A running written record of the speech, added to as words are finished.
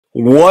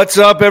What's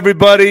up,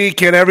 everybody?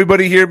 Can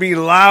everybody hear me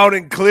loud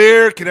and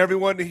clear? Can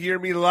everyone hear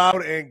me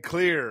loud and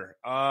clear?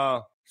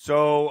 All right.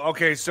 So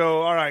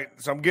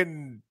I'm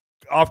getting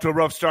off to a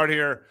rough start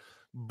here.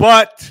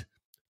 But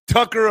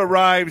Tucker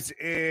arrives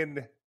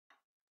in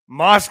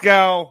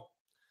Moscow,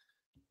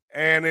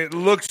 and it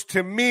looks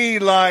to me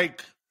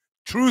like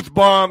truth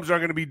bombs are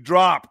going to be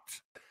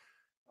dropped.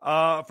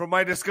 From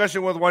my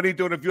discussion with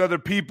Juanito and a few other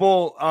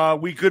people,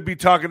 we could be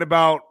talking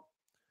about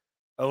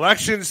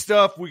election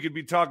stuff. We could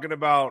be talking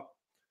about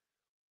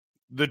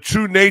the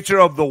true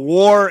nature of the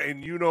war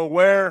and you know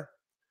where.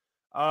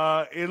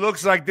 It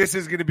looks like this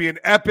is going to be an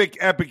epic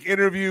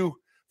interview.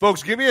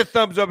 Folks, give me a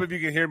thumbs up if you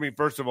can hear me,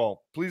 first of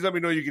all. Please let me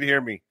know you can hear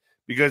me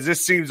because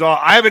this seems all.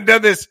 I haven't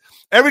done this.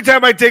 Every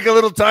time I take a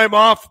little time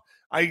off,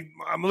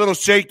 I'm a little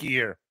shaky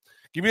here.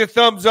 Give me a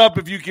thumbs up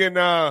if you can.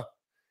 All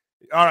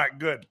right,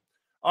 good.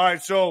 All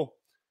right, so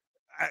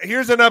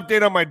here's an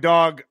update on my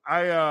dog.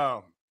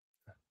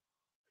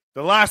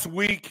 The last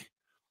week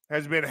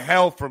has been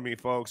hell for me,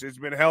 folks. It's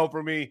been hell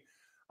for me.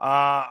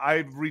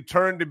 I've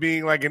returned to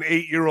being like an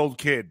 8-year-old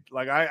kid.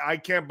 Like I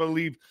can't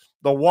believe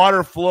the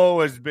water flow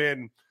has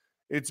been.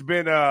 It's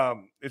been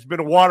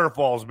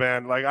waterfalls,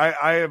 man. Like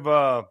I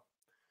have.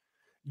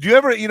 Do you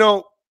ever,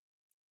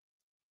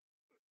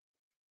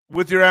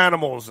 with your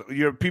animals,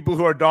 your people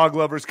who are dog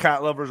lovers,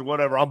 cat lovers,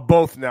 whatever? I'm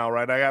both now,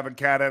 right? I have a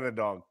cat and a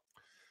dog.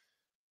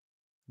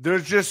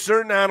 There's just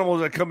certain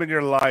animals that come in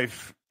your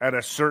life at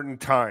a certain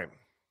time.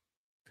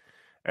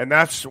 And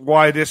that's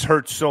why this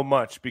hurts so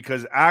much,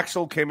 because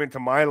Axel came into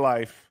my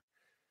life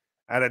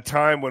at a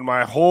time when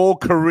my whole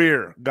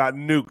career got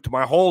nuked.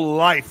 My whole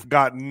life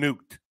got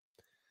nuked.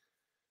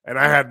 And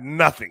I had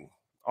nothing.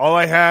 All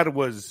I had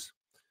was,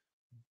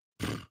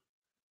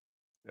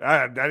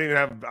 I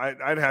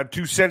didn't have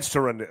 2 cents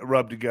to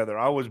rub together.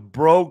 I was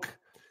broke.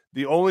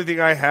 The only thing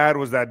I had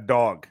was that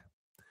dog.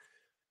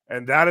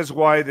 And that is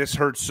why this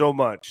hurts so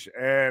much.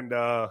 And,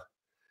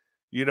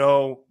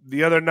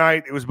 the other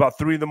night, it was about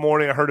 3 a.m.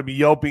 I heard him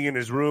yelping in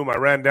his room. I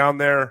ran down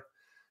there,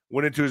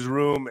 went into his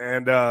room,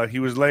 and he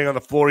was laying on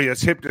the floor. He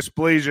has hip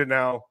dysplasia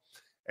now,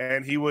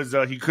 and he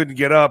couldn't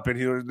get up,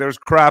 and there's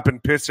crap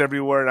and piss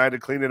everywhere, and I had to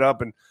clean it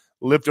up and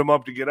lift him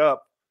up to get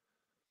up.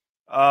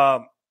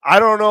 I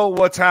don't know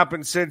what's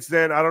happened since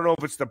then. I don't know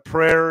if it's the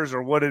prayers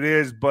or what it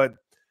is, but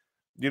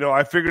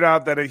I figured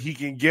out that he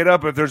can get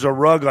up if there's a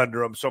rug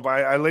under him. So if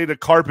I laid a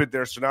carpet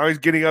there, so now he's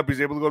getting up. He's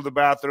able to go to the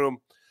bathroom.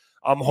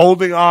 I'm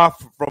holding off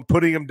from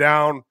putting him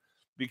down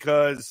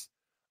because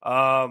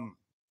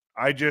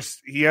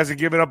he hasn't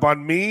given up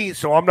on me,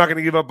 so I'm not going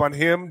to give up on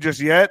him just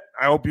yet.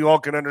 I hope you all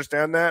can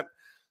understand that.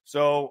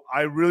 So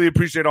I really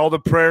appreciate all the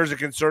prayers and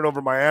concern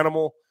over my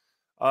animal.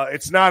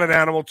 It's not an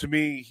animal to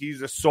me.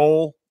 He's a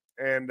soul,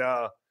 and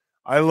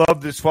I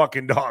love this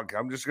fucking dog.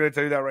 I'm just going to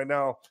tell you that right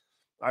now.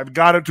 I've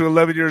got him to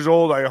 11 years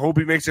old. I hope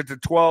he makes it to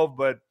 12,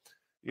 but,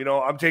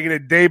 I'm taking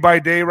it day by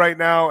day right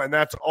now, and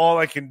that's all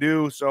I can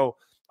do. So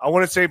I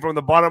want to say from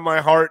the bottom of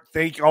my heart,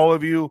 thank all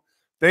of you.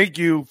 Thank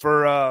you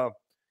for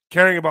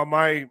caring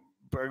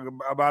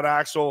about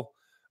Axel.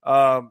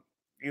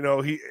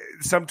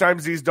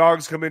 Sometimes these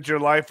dogs come into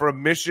your life for a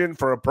mission,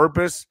 for a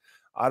purpose.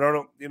 I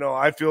don't know.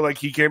 I feel like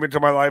he came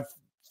into my life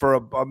for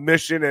a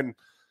mission,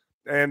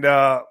 and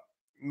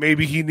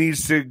maybe he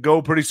needs to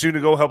go pretty soon to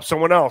go help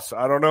someone else.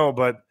 I don't know,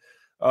 but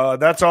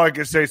that's all I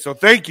can say. So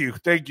thank you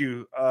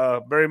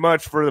very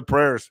much for the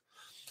prayers.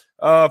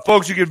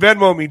 Folks, you can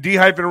Venmo me,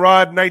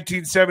 D-Rod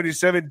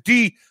 1977,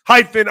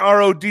 D-Rod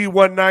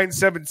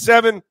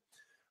 1977.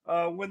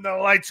 When the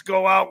lights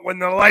go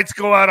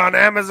out on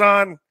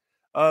Amazon,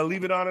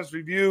 leave an honest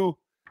review.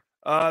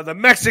 The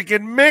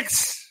Mexican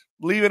Mix,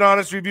 leave an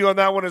honest review on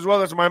that one as well.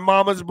 That's my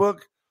mama's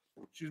book.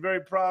 She's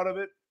very proud of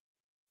it.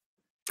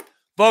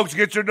 Folks,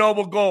 get your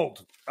Noble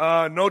Gold.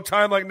 No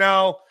time like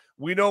now.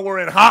 We know we're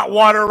in hot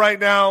water right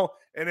now,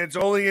 and it's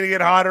only going to get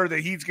hotter. The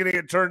heat's going to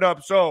get turned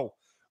up. So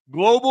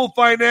global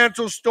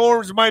financial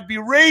storms might be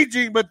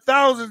raging, but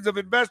thousands of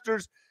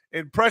investors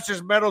in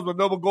precious metals with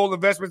Noble Gold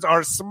investments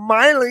are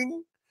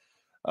smiling.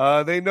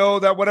 They know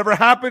that whatever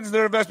happens,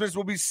 their investments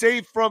will be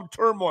safe from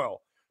turmoil.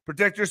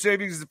 Protect your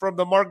savings from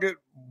the market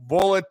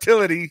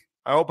volatility.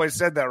 I hope I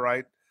said that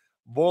right.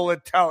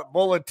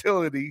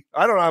 Volatility.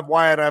 I don't know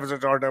why I'd have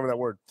such a hard time with that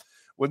word.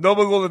 With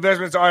Noble Gold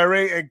Investments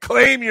IRA and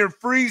claim your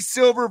free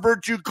silver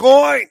virtue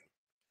coin.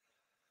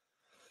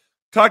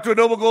 Talk to a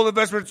Noble Gold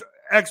Investments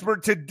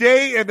expert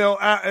today, and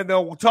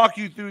they'll talk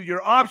you through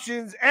your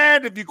options.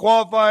 And if you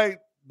qualify,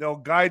 they'll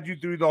guide you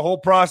through the whole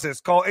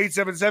process. Call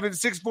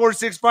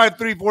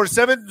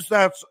 877-646-5347.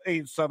 That's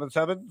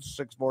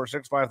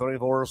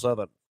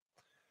 877-646-5347.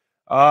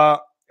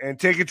 And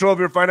take control of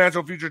your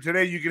financial future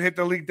today. You can hit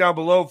the link down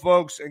below,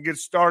 folks, and get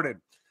started.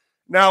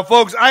 Now,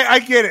 folks, I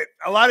get it.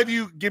 A lot of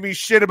you give me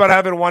shit about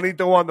having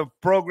Juanito on the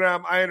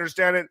program. I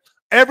understand it.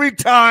 Every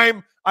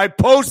time I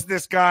post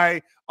this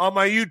guy on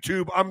my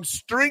YouTube, I'm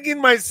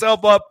stringing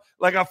myself up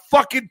like a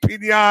fucking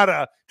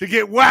piñata to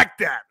get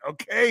whacked at,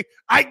 okay?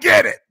 I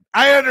get it.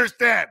 I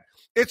understand.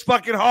 It's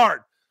fucking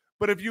hard.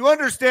 But if you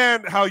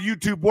understand how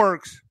YouTube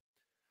works,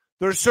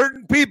 There's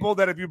certain people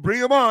that if you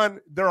bring them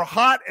on, they're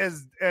hot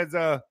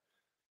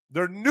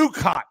they're nuke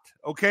hot.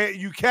 Okay,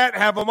 you can't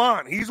have him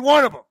on. He's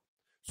one of them.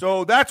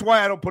 So that's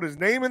why I don't put his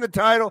name in the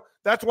title.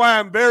 That's why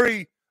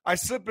I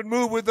slip and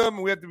move with them.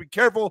 We have to be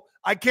careful.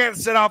 I can't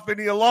set off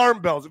any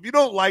alarm bells. If you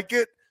don't like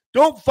it,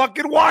 don't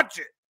fucking watch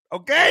it.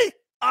 Okay?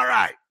 All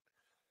right.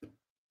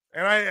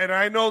 And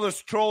I know the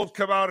trolls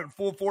come out in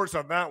full force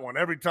on that one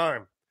every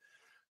time.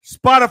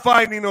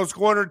 Spotify, Nino's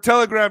Corner.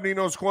 Telegram,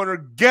 Nino's Corner.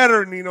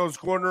 Getter, Nino's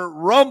Corner.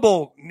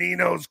 Rumble,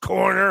 Nino's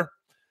Corner.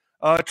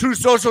 True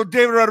Social,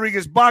 David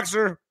Rodriguez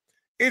Boxer.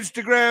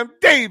 Instagram,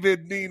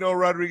 David Nino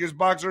Rodriguez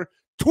Boxer.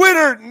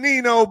 Twitter,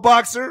 Nino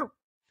Boxer.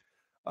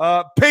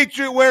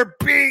 Patriot Wear,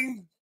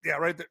 Bing. Yeah,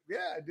 right there.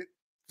 Yeah, I did.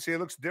 See, it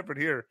looks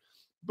different here.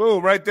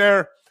 Boom, right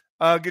there.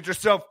 Get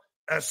yourself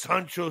a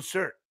Sancho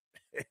shirt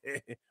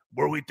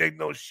where we take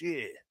no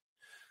shit.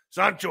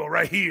 Sancho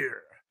right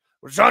here.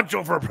 We're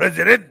Sancho for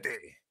Presidente.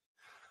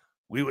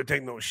 We would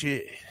take no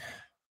shit.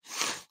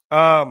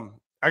 I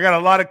got a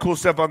lot of cool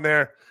stuff on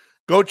there.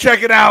 Go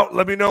check it out.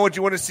 Let me know what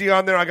you want to see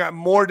on there. I got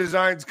more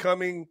designs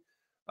coming.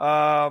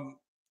 I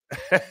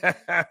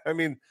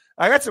mean,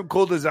 I got some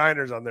cool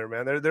designers on there,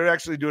 man. They're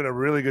actually doing a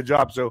really good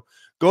job. So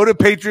go to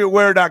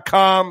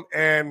patriotwear.com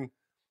and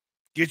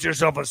get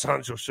yourself a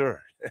Sancho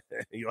shirt.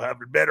 You'll have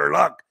better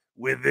luck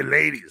with the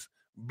ladies.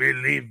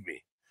 Believe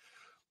me.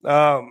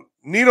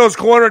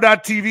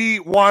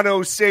 Nino'sCorner.tv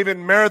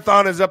 107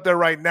 marathon is up there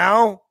right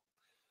now.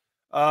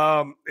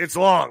 It's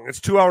long.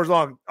 It's 2 hours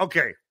long.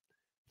 Okay.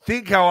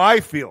 Think how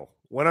I feel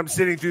when I'm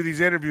sitting through these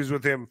interviews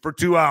with him for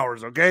 2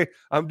 hours, okay?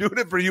 I'm doing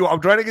it for you.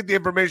 I'm trying to get the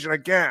information I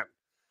can.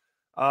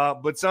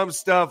 But some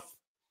stuff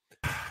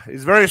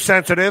is very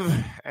sensitive,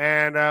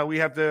 and we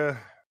have to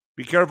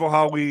be careful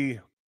how we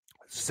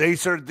say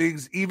certain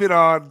things, even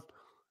on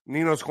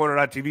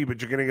Nino'sCorner.tv,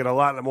 but you're going to get a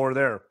lot more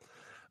there.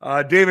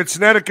 David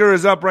Snedeker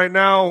is up right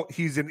now.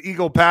 He's an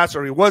Eagle Pass,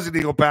 or he was an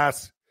Eagle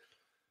Pass,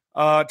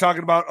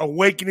 talking about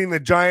Awakening the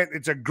Giant.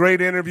 It's a great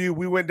interview.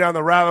 We went down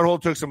the rabbit hole,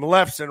 took some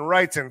lefts and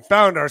rights, and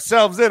found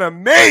ourselves in a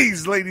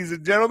maze, ladies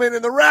and gentlemen,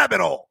 in the rabbit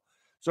hole.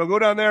 So go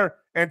down there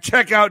and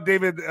check out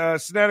David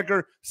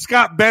Snedeker.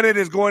 Scott Bennett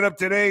is going up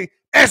today.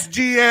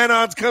 SG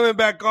Anon's coming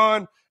back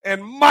on.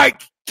 And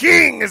Mike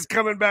King is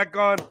coming back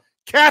on.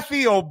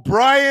 Kathy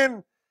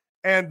O'Brien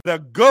and the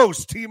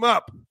Ghost team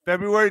up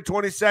February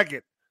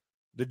 22nd.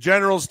 The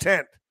General's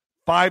Tent,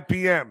 5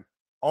 p.m.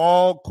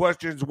 All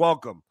questions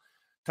welcome.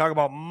 Talk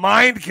about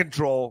mind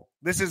control.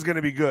 This is going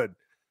to be good.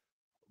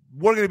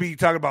 We're going to be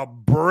talking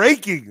about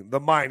breaking the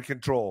mind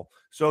control.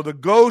 So the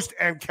Ghost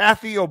and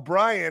Kathy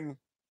O'Brien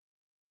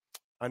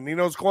on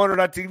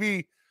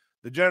Nino'sCorner.tv,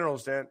 the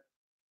General's Tent.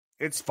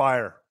 It's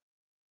fire.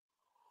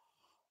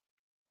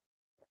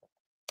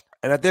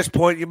 And at this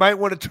point, you might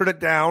want to turn it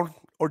down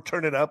or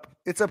turn it up.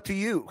 It's up to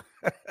you.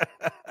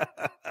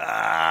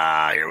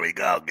 Here we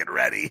go. Get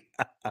ready.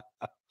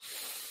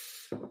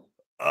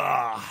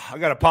 I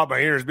got to pop my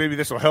ears. Maybe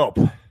this will help.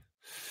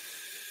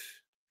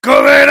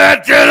 Coming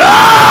at you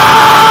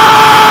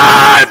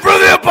live from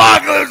the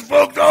apocalypse,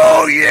 folks.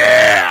 Oh,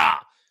 yeah.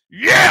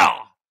 Yeah.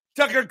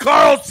 Tucker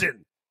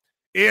Carlson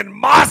in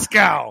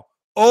Moscow.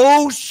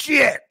 Oh,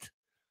 shit.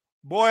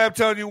 Boy, I'm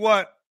telling you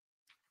what.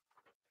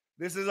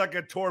 This is like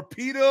a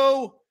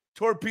torpedo.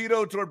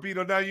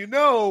 Now, you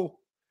know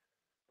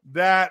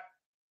that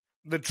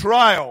the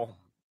trial,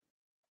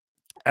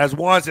 as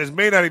Juan says,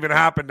 may not even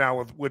happen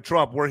now with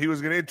Trump, where he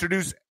was going to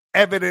introduce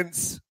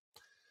evidence.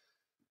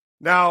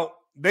 Now,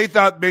 they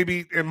thought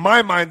maybe, in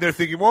my mind, they're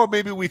thinking, well,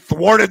 maybe we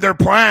thwarted their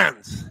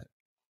plans.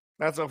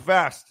 Not so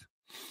fast.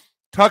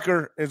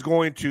 Tucker is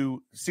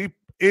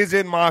is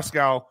in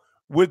Moscow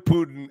with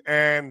Putin,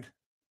 and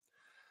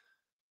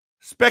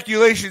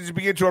speculations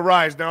begin to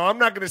arise. Now, I'm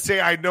not going to say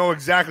I know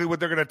exactly what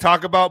they're going to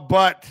talk about,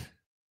 but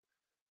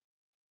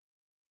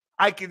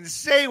I can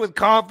say with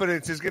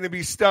confidence it's going to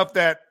be stuff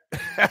that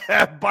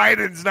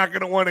Biden's not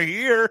going to want to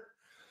hear.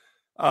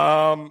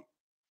 I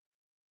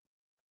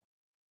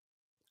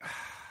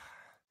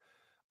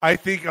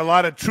think a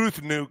lot of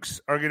truth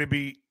nukes are going to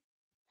be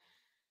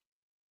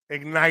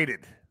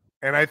ignited.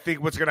 And I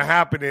think what's going to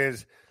happen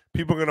is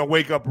people are going to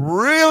wake up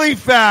really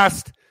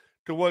fast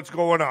to what's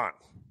going on.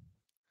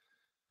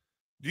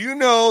 Do you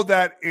know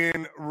that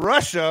in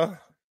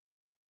Russia,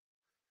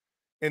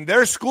 in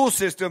their school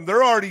system,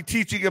 they're already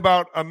teaching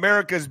about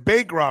America's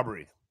bank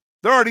robbery?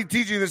 They're already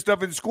teaching this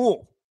stuff in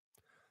school.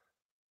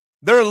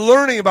 They're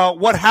learning about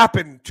what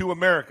happened to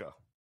America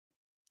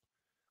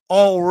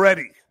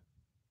already.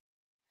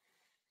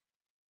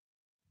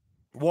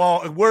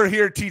 While we're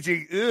here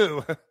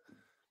teaching,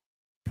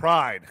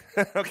 pride.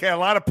 Okay, a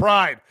lot of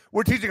pride.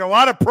 We're teaching a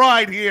lot of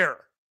pride here.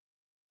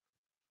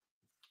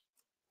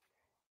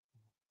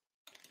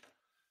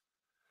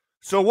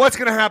 So what's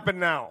going to happen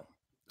now?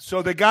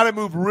 So they got to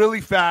move really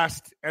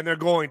fast, and they're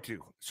going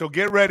to. So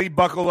get ready,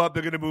 buckle up.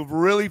 They're going to move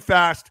really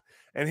fast,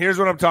 and here's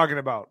what I'm talking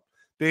about.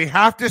 They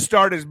have to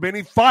start as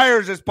many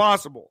fires as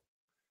possible.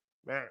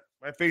 Man,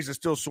 my face is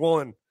still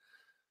swollen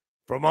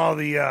from all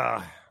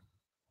the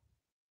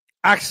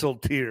axle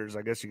tears,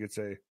 I guess you could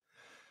say.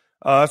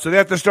 So they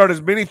have to start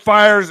as many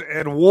fires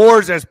and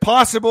wars as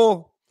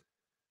possible.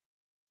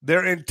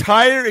 Their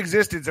entire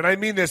existence, and I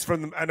mean this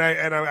from them, and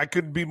I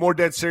couldn't be more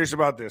dead serious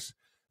about this.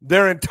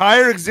 Their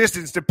entire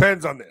existence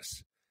depends on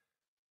this.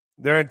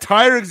 Their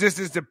entire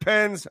existence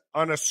depends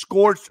on a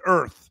scorched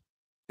earth.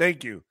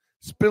 Thank you.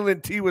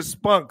 Spilling tea with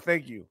spunk.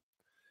 Thank you.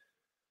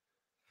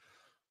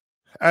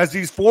 As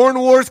these foreign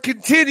wars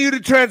continue to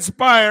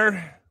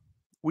transpire,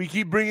 we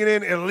keep bringing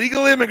in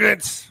illegal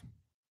immigrants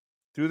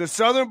through the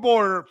southern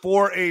border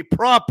for a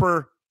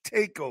proper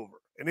takeover,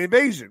 an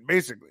invasion,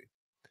 basically.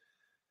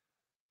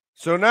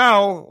 So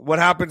now, what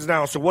happens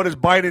now? So what does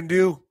Biden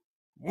do?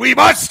 We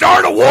must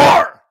start a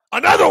war.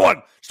 Another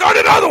one. Start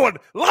another one.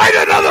 Light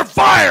another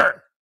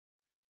fire.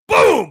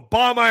 Boom.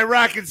 Bomb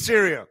Iraq and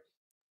Syria.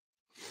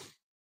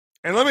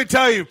 And let me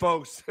tell you,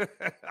 folks,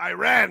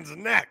 Iran's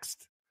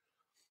next.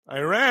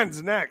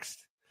 Iran's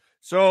next.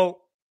 So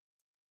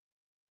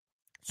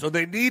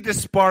they need to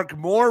spark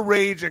more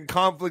rage and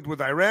conflict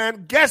with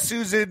Iran. Guess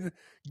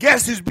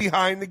who's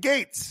behind the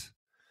gates?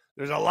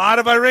 There's a lot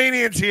of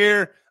Iranians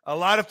here, a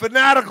lot of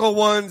fanatical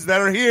ones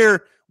that are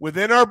here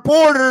within our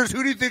borders.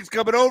 Who do you think's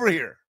coming over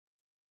here?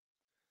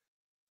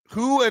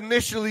 Who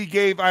initially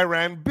gave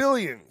Iran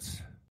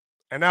billions?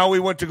 And now we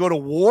want to go to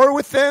war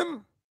with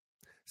them?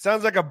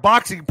 Sounds like a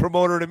boxing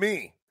promoter to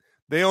me.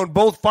 They own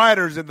both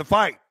fighters in the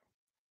fight.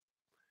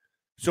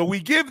 So we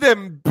give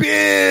them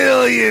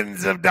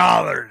billions of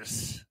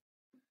dollars.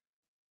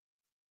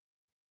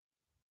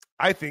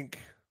 I think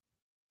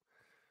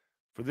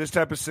for this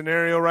type of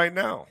scenario right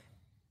now.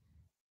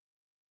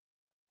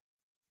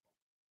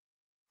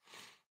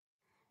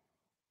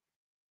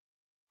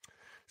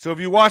 So if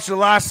you watch the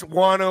last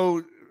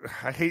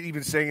I hate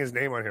even saying his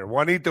name on here,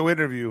 Juanito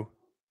interview,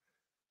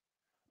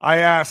 I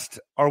asked,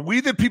 are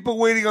we the people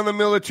waiting on the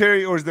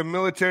military, or is the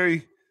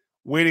military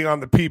waiting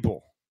on the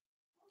people?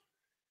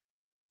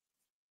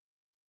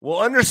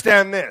 Well,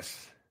 understand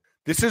this.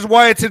 This is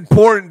why it's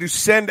important to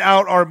send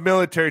out our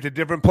military to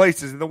different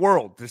places in the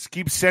world. Just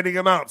keep sending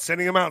them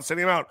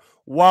out,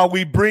 while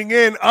we bring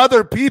in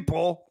other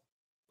people,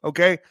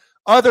 okay?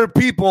 Other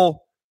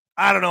people,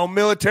 I don't know,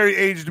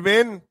 military-aged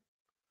men,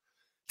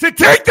 to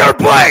take their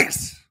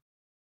place.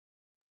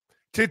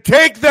 To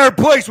take their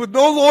place with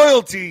no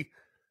loyalty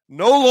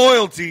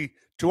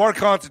to our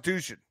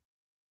Constitution.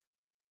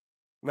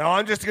 Now,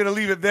 I'm just going to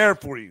leave it there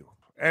for you.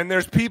 And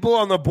there's people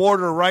on the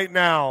border right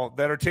now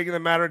that are taking the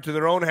matter into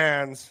their own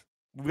hands.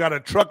 We've got a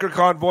trucker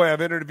convoy.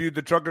 I've interviewed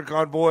the trucker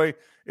convoy.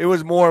 It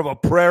was more of a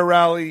prayer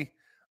rally.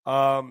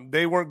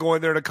 They weren't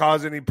going there to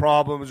cause any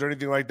problems or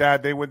anything like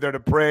that. They went there to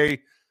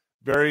pray.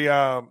 Very,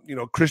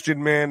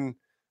 Christian men.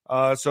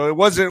 So it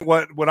wasn't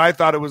what I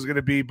thought it was going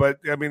to be, but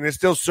I mean, it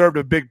still served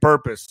a big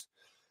purpose.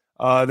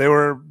 They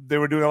were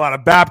doing a lot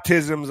of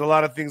baptisms, a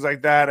lot of things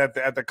like that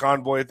at the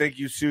convoy. Thank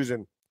you,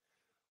 Susan.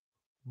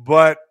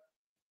 But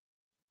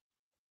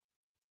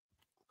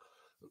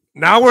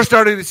now we're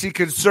starting to see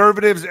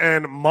conservatives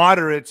and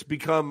moderates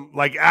become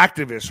like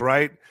activists,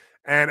 right?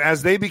 And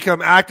as they become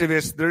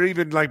activists, they're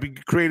even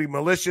like creating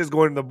militias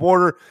going to the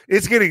border.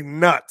 It's getting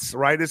nuts,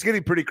 right? It's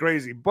getting pretty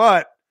crazy.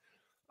 But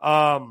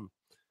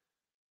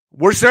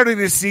we're starting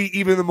to see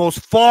even the most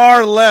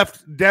far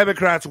left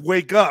Democrats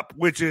wake up,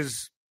 which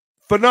is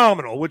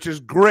phenomenal, which is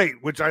great,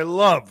 which I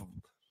love.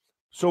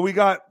 So we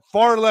got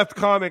far left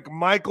comic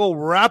Michael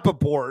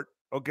Rappaport,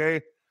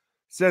 okay,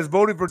 says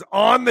voting for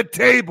on the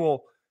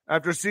table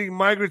after seeing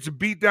migrants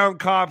beat down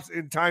cops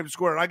in Times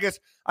Square. I guess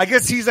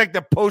he's like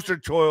the poster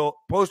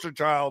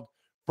child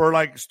for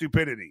like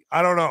stupidity.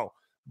 I don't know.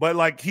 But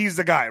like he's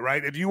the guy,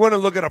 right? If you want to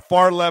look at a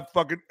far left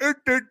fucking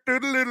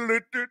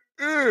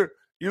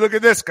you look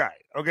at this guy.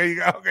 Okay,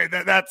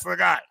 that's the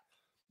guy.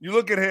 You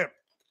look at him.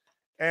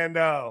 And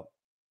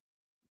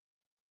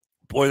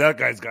boy, that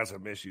guy's got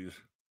some issues.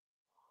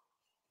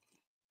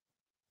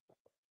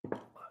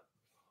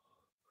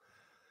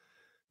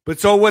 But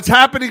so what's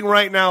happening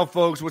right now,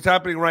 folks,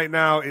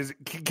 is,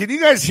 can you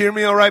guys hear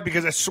me all right?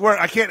 Because I swear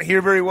I can't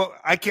hear very well.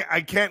 I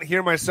can't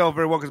hear myself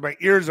very well because my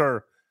ears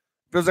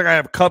feels like I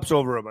have cups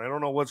over them. I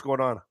don't know what's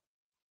going on.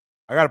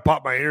 I got to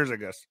pop my ears, I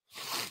guess.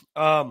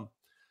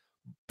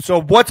 So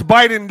what's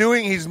Biden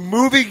doing? He's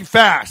moving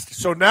fast.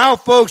 So now,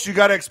 folks, you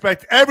got to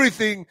expect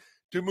everything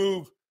to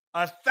move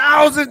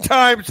 1,000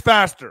 times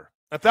faster.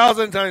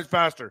 1,000 times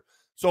faster.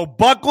 So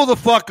buckle the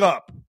fuck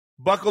up.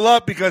 Buckle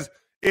up because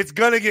it's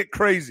going to get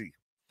crazy.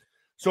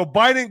 So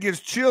Biden gives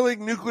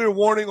chilling nuclear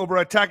warning over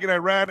attacking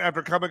Iran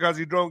after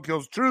kamikaze drone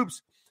kills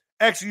troops.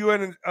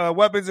 Ex-UN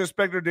weapons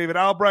inspector David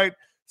Albright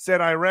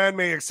said Iran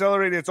may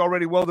accelerate its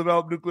already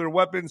well-developed nuclear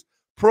weapons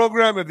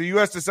program if the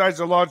U.S. decides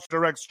to launch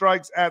direct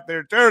strikes at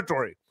their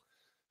territory.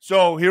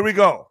 So here we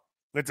go.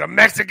 It's a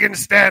Mexican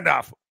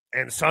standoff,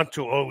 and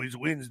Sancho always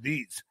wins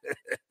these.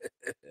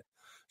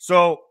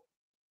 So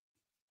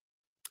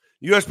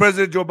U.S.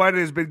 President Joe Biden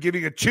has been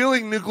giving a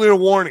chilling nuclear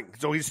warning.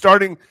 So he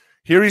starts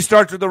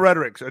with the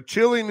rhetoric. A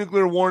chilling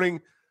nuclear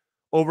warning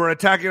over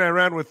attacking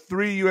Iran with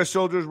 3 U.S.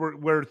 soldiers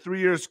where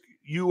 3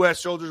 U.S.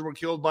 soldiers were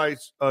killed by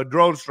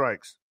drone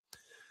strikes.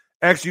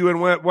 Ex-UN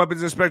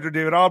weapons inspector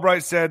David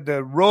Albright said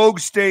the rogue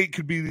state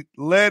could be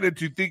led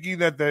into thinking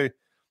that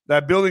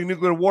that building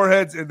nuclear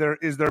warheads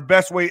is their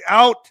best way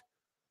out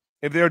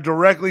if they are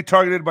directly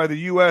targeted by the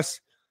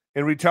U.S.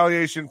 in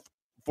retaliation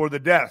for the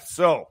death.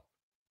 So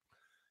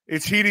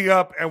it's heating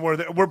up, and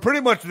we're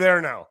pretty much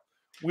there now.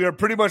 We are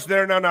pretty much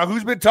there now. Now,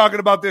 who's been talking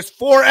about this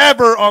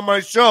forever on my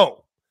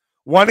show?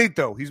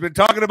 Juanito. He's been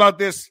talking about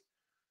this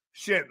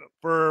shit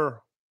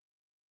for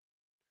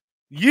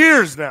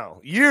years now.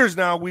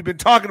 We've been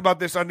talking about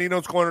this on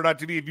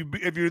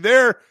Nino'sCorner.tv. If you're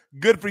there,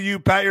 good for you.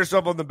 Pat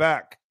yourself on the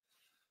back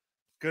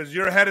because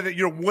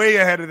you're way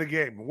ahead of the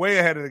game. Way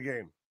ahead of the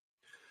game.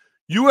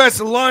 U.S.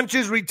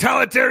 launches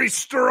retaliatory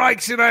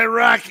strikes in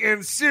Iraq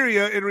and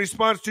Syria in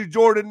response to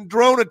Jordan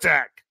drone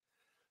attack.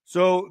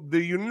 So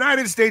the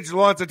United States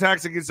launched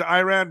attacks against the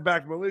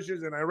Iran-backed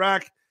militias in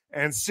Iraq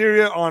and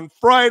Syria on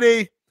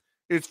Friday.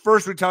 Its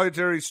first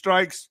retaliatory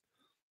strikes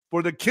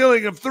for the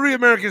killing of 3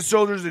 American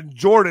soldiers in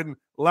Jordan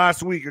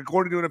last week,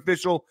 according to an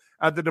official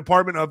at the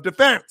Department of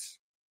Defense.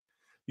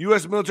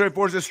 U.S. military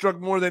forces struck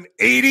more than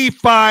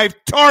 85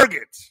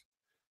 targets.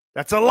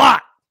 That's a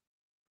lot.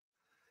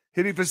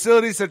 Hitting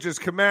facilities such as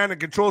command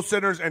and control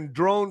centers and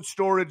drone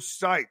storage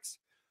sites,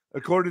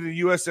 according to the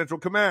U.S. Central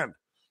Command.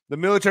 The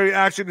military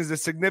action is a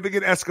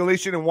significant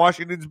escalation in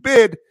Washington's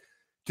bid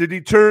to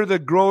deter the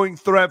growing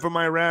threat from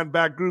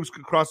Iran-backed groups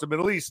across the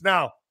Middle East.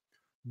 Now,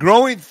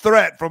 growing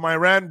threat from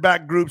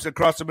Iran-backed groups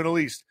across the Middle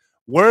East.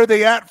 Where are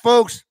they at,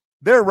 folks?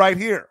 They're right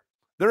here.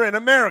 They're in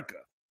America.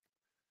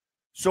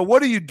 So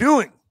what are you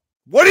doing?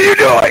 What are you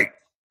doing?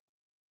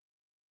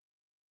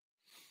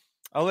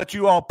 I'll let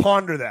you all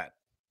ponder that.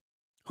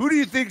 Who do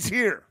you think's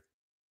here?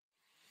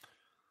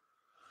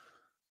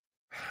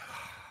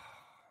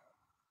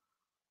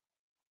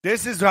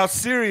 This is how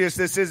serious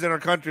this is in our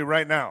country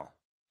right now.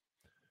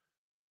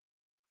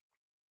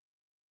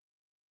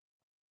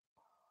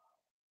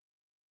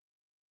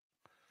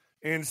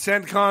 In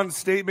CENTCOM's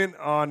statement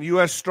on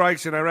U.S.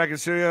 strikes in Iraq and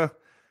Syria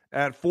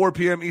at 4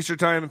 p.m. Eastern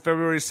Time on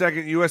February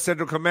 2nd, U.S.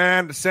 Central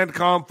Command,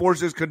 CENTCOM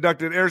forces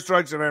conducted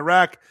airstrikes in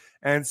Iraq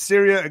and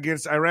Syria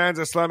against Iran's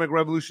Islamic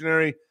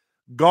Revolutionary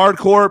Guard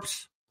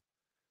Corps,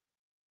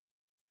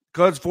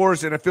 Quds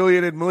Force, and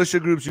affiliated militia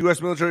groups.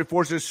 U.S. military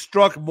forces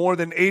struck more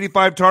than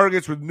 85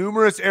 targets with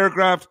numerous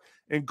aircraft,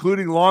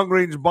 including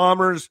long-range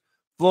bombers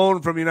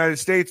flown from the United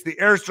States. The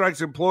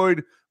airstrikes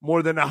employed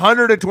more than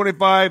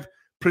 125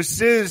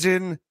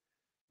 precision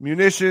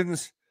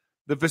munitions.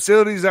 The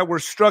facilities that were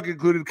struck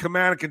included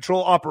command and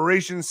control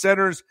operations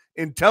centers,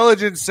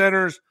 intelligence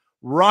centers,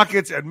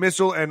 rockets and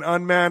missile and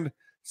unmanned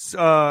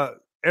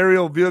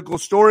aerial vehicle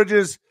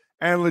storages,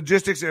 and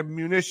logistics and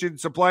munition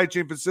supply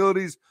chain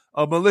facilities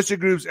of militia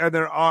groups and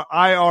their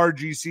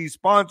IRGC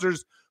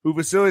sponsors who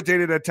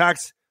facilitated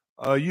attacks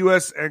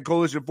U.S. and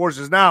coalition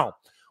forces. Now,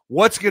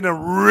 what's going to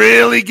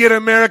really get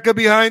America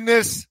behind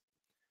this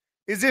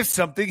is if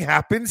something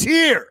happens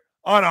here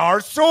on our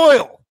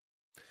soil.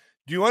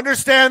 Do you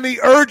understand the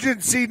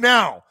urgency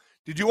now?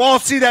 Did you all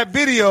see that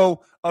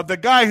video of the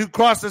guy who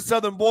crossed the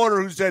southern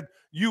border who said,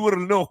 "You will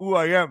know who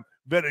I am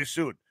very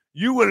soon.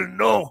 You will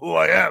know who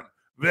I am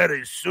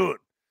very soon."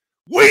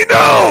 We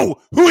know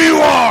who you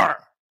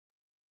are.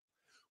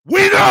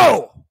 We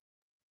know.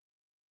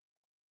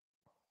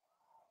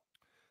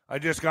 I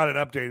just got an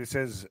update. It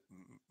says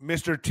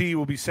Mr. T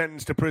will be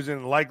sentenced to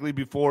prison likely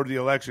before the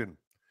election.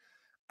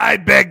 I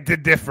beg to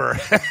differ.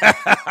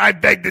 I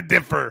beg to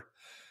differ.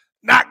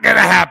 Not gonna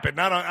happen.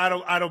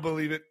 I don't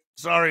believe it.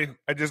 Sorry.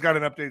 I just got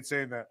an update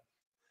saying that.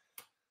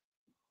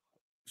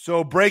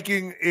 So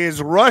breaking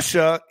is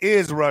Russia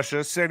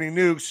sending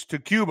nukes to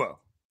Cuba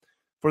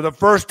for the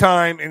first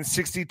time in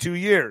 62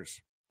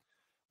 years.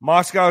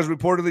 Moscow is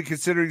reportedly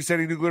considering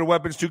sending nuclear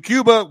weapons to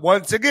Cuba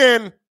once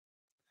again.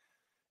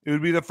 It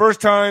would be the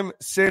first time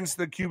since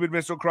the Cuban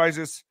Missile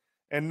Crisis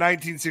in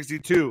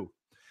 1962.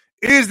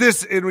 Is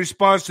this in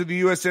response to the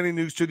U.S. sending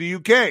nukes to the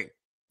UK?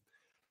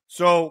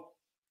 So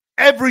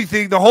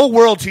everything, the whole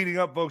world's heating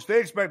up, folks. They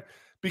expect,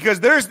 because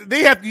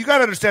you got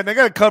to understand, they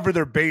got to cover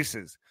their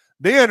bases.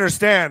 They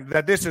understand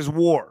that this is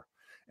war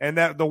and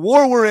that the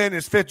war we're in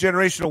is fifth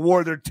generational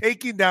war. They're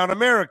taking down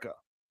America.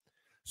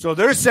 So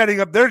they're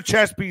setting up their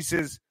chess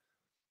pieces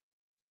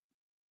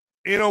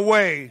in a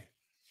way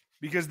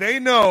because they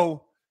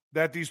know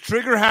that these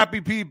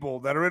trigger-happy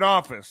people that are in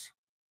office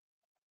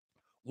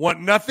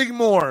want nothing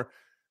more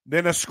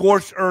than a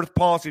scorched earth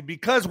policy.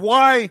 Because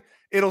why?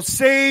 It'll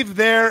save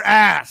their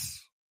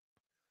ass.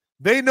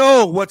 They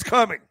know what's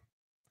coming.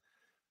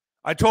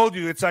 I told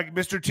you, it's like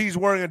Mr. T's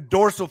wearing a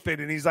dorsal fin,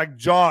 and he's like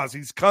Jaws.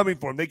 He's coming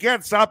for him. They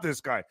can't stop this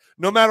guy.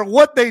 No matter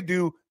what they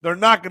do, they're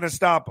not going to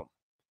stop him.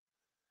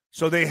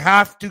 So they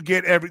have to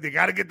get everything. They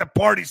got to get the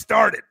party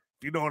started,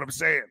 if you know what I'm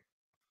saying.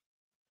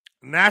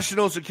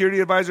 National Security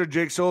Advisor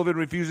Jake Sullivan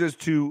refuses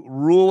to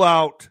rule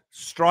out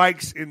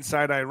strikes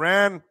inside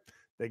Iran.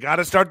 They got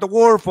to start the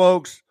war,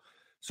 folks.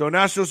 So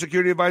National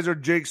Security Advisor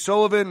Jake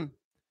Sullivan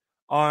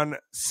on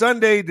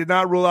Sunday did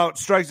not rule out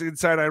strikes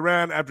inside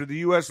Iran after the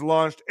U.S.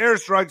 launched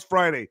airstrikes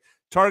Friday,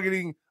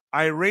 targeting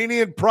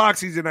Iranian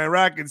proxies in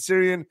Iraq and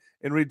Syria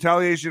in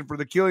retaliation for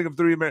the killing of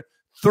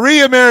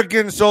three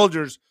American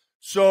soldiers.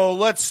 So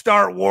let's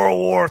start World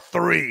War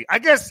III. I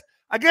guess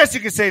you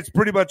could say it's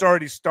pretty much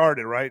already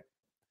started, right?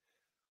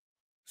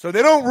 So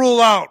they don't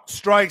rule out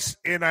strikes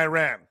in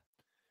Iran.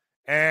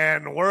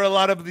 And where a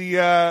lot of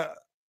the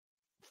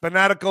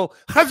fanatical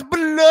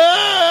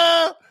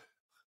Hezbollah,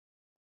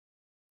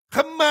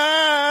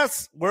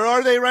 Hamas, where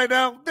are they right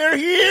now? They're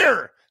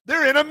here.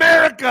 They're in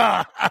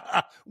America.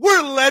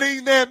 We're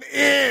letting them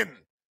in.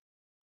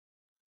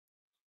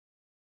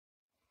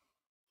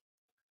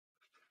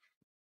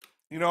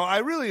 You know, I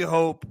really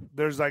hope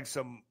there's like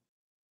some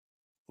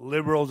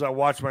liberals that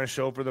watch my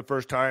show for the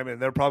first time and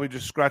they're probably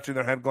just scratching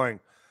their head going,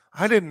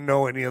 I didn't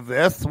know any of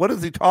this. What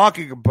is he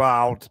talking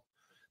about?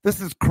 This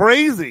is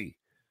crazy.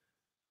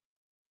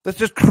 That's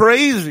just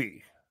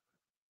crazy.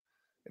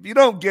 If you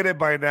don't get it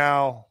by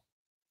now,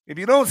 if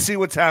you don't see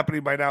what's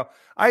happening by now,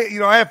 I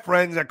have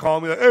friends that call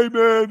me like, hey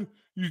man,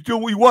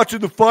 you watching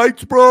the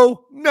fights,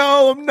 bro?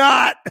 No, I'm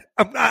not.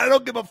 I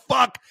don't give a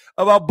fuck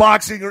about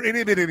boxing or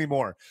any of it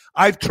anymore.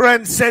 I've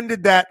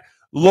transcended that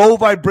low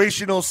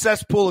vibrational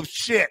cesspool of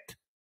shit.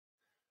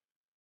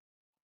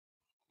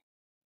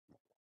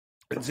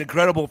 It's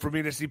incredible for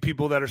me to see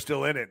people that are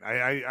still in it.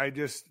 I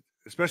just,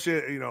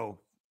 especially,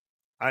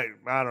 I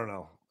don't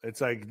know. It's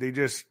like they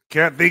just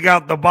can't think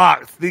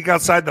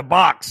outside the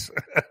box.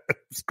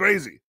 It's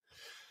crazy.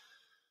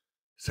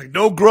 It's like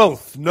no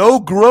growth.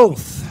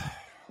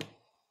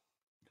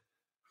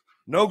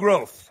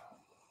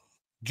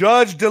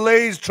 Judge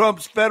delays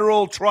Trump's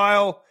federal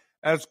trial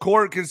as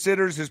court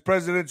considers his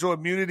presidential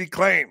immunity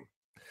claim.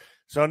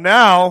 So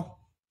now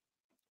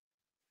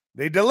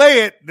they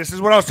delay it. This is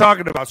what I was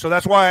talking about. So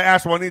that's why I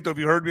asked Juanito. If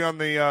you heard me on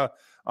the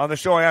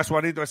show, I asked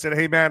Juanito. I said,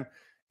 "Hey man,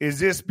 is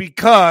this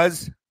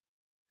because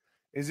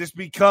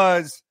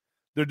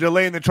they're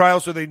delaying the trial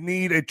so they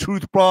need a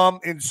truth bomb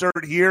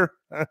insert here?"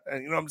 You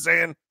know what I'm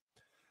saying?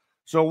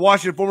 So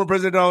Washington, former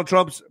President Donald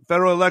Trump's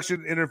federal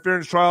election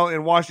interference trial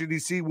in Washington,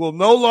 D.C. will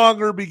no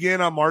longer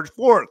begin on March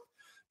 4th.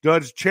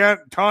 Judge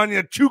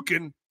Tanya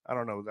Chukin, I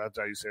don't know if that's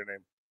how you say her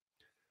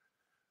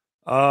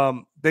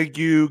name. Thank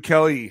you,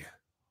 Kelly.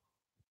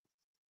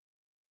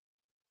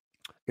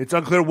 It's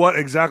unclear when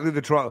exactly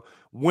the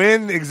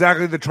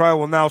trial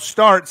will now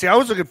start. See, I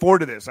was looking forward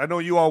to this. I know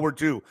you all were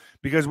too,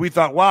 because we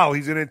thought, wow,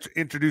 he's going to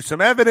introduce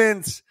some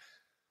evidence.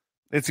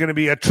 It's going to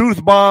be a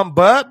truth bomb,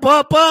 but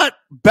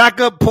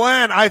backup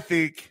plan, I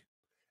think,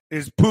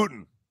 is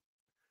Putin.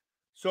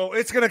 So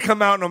it's going to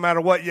come out no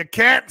matter what. You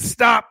can't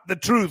stop the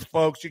truth,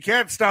 folks. You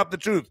can't stop the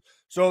truth.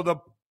 So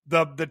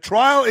the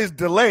trial is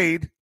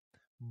delayed,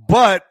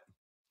 but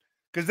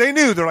because they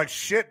knew, they're like,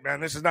 shit, man,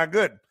 this is not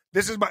good.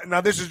 This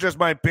is just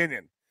my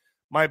opinion.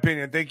 My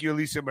opinion. Thank you,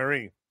 Alicia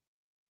Marie.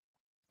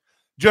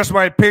 Just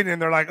my opinion.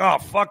 They're like, oh,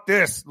 fuck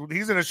this.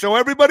 He's going to show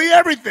everybody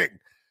everything.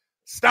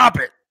 Stop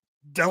it.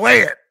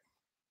 Delay it.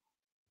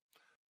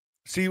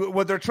 See,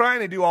 what they're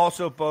trying to do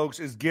also, folks,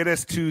 is get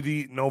us to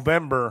the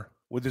November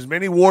with as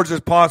many wars as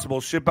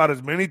possible, ship out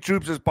as many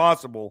troops as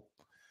possible,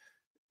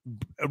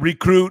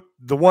 recruit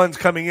the ones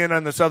coming in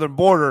on the southern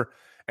border,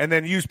 and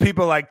then use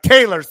people like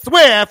Taylor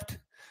Swift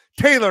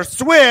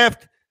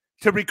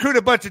to recruit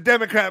a bunch of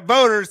Democrat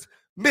voters,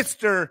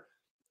 Mr.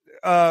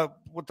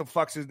 What the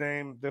fuck's his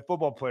name? The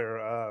football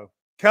player,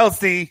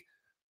 Kelsey,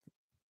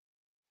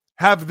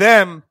 have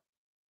them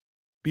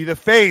be the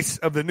face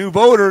of the new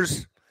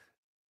voters.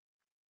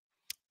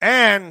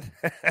 And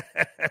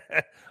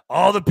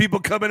all the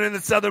people coming in the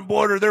southern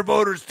border, they're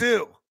voters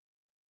too.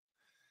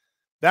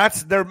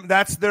 That's their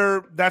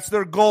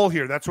goal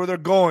here. That's where they're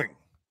going.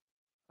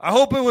 I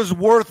hope it was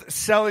worth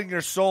selling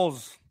your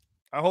souls.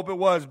 I hope it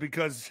was,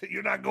 because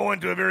you're not going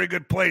to a very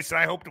good place. And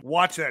I hope to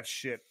watch that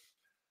shit.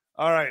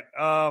 All right.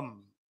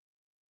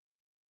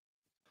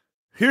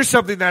 Here's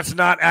something that's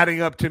not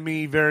adding up to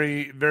me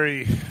very,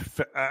 very,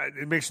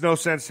 it makes no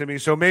sense to me.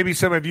 So maybe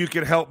some of you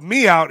can help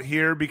me out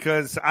here,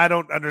 because I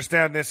don't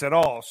understand this at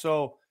all.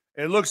 So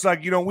it looks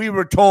like, we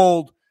were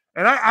told,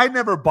 and I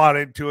never bought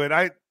into it.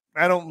 I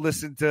don't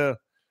listen to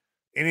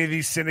any of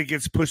these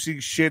syndicates pushing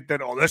shit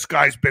that, oh, this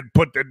guy's been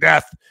put to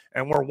death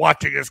and we're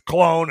watching his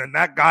clone and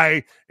that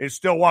guy is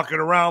still walking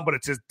around, but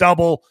it's his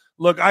double.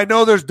 Look, I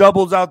know there's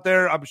doubles out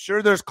there. I'm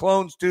sure there's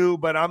clones too,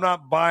 but I'm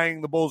not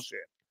buying the bullshit.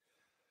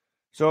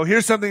 So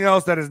here's something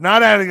else that is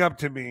not adding up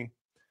to me.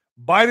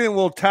 Biden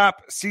will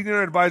tap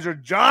senior advisor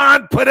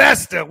John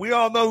Podesta. We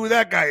all know who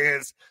that guy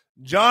is.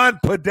 John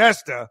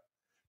Podesta,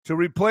 to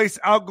replace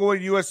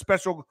outgoing U.S.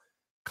 Special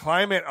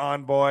Climate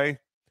Envoy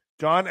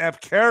John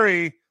F.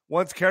 Kerry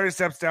once Kerry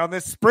steps down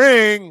this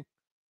spring.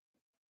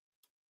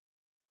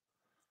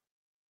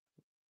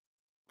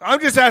 I'm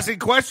just asking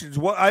questions.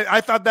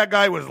 I thought that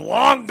guy was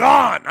long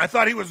gone. I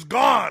thought he was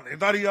gone. I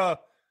thought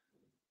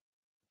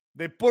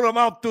they put him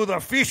out to the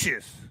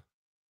fishes.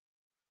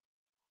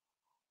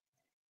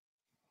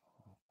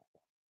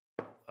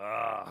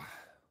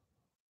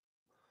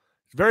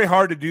 It's very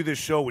hard to do this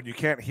show when you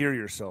can't hear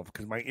yourself,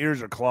 because my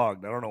ears are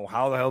clogged. I don't know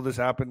how the hell this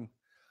happened.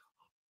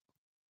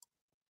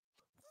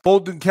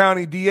 Fulton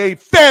County DA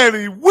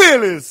Fannie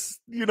Willis.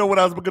 You know what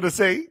I was going to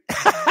say.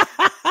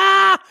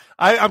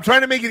 I'm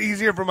trying to make it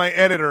easier for my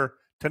editor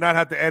to not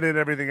have to edit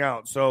everything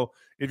out. So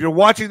if you're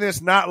watching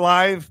this not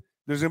live,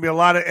 there's going to be a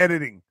lot of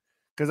editing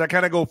because I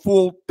kind of go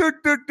full. I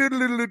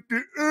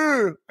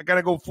kind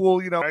of go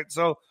full, right?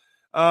 So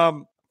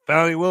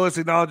Fannie Willis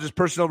acknowledges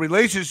personal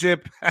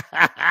relationship.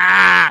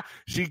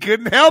 She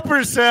couldn't help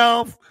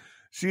herself.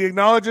 She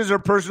acknowledges her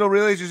personal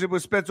relationship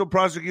with special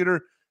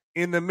prosecutor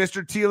in the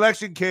Mr. T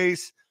election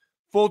case,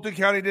 Fulton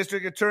County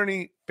District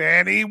Attorney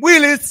Fannie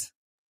Willis.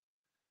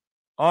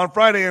 On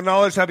Friday,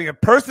 acknowledged having a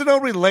personal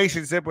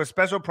relationship with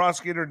Special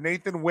Prosecutor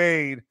Nathan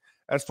Wade,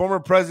 as former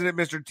President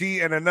Mr.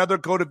 T and another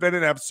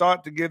co-defendant have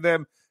sought to get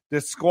them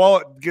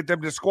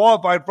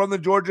disqualified from the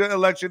Georgia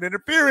election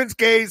interference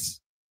case.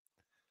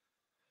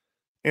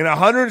 In a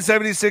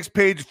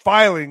 176-page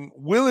filing,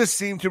 Willis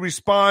seemed to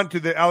respond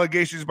to the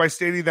allegations by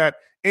stating that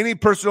any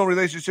personal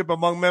relationship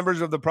among members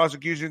of the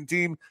prosecution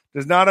team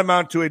does not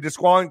amount to a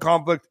disqualifying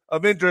conflict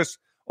of interest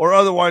or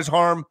otherwise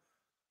harm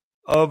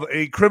of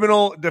a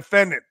criminal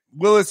defendant.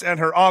 Willis and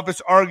her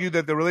office argue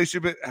that the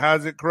relationship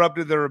hasn't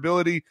corrupted their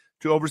ability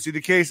to oversee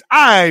the case.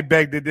 I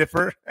beg to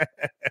differ.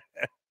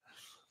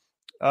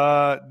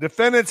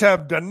 Defendants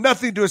have done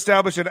nothing to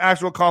establish an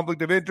actual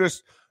conflict of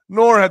interest,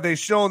 nor have they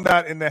shown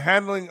that in the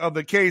handling of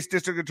the case,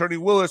 District Attorney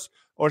Willis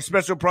or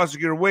Special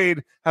Prosecutor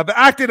Wade have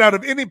acted out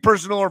of any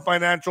personal or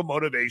financial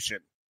motivation.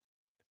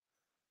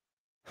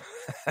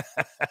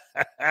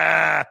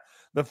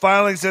 The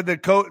filing said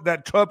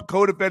that Trump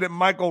co-defendant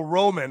Michael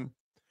Roman,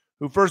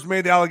 who first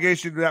made the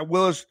allegation that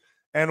Willis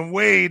and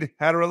Wade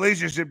had a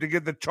relationship to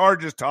get the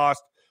charges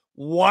tossed,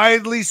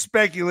 widely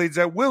speculates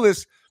that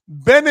Willis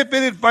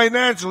benefited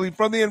financially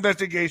from the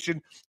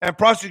investigation and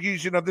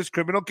prosecution of this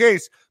criminal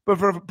case, but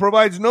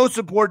provides no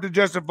support to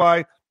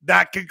justify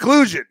that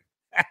conclusion.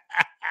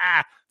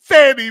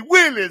 Fannie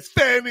Willis,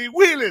 Fannie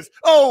Willis.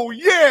 Oh,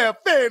 yeah,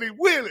 Fannie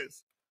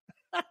Willis.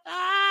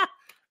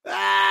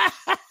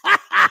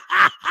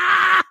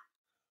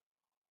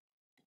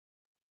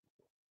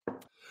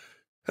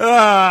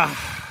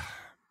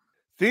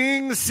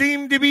 Things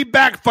seem to be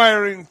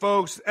backfiring,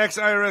 folks.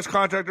 Ex-IRS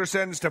contractor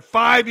sentenced to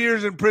 5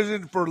 years in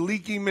prison for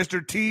leaking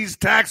Mr. T's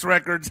tax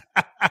records.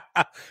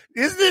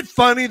 Isn't it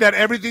funny that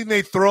everything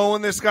they throw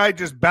in this guy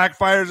just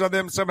backfires on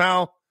them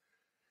somehow?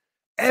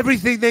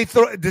 Everything they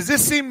throw. Does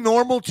this seem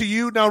normal to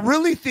you? Now,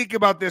 really think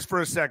about this for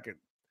a second.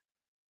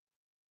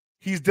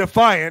 He's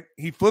defiant.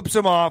 He flips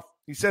him off.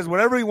 He says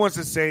whatever he wants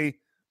to say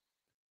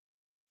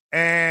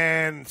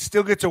and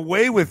still gets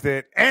away with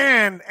it.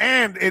 And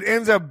it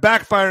ends up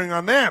backfiring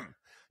on them.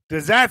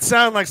 Does that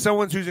sound like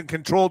someone who's in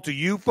control to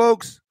you,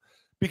 folks?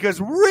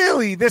 Because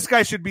really, this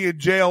guy should be in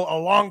jail a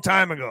long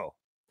time ago.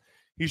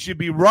 He should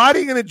be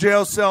rotting in a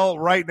jail cell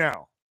right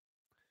now.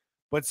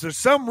 But for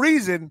some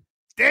reason,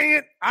 dang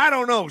it, I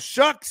don't know.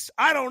 Shucks,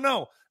 I don't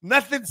know.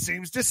 Nothing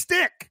seems to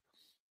stick.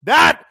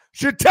 That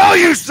should tell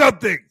you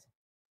something.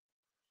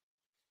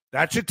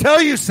 That should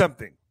tell you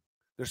something.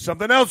 There's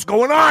something else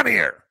going on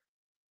here.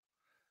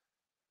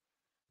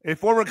 A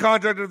former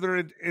contractor of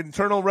the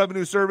Internal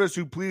Revenue Service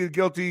who pleaded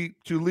guilty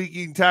to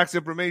leaking tax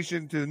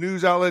information to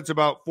news outlets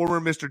about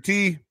former Mr.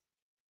 T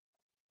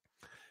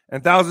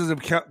and thousands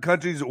of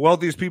country's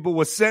wealthiest people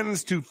was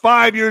sentenced to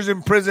 5 years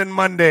in prison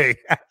Monday.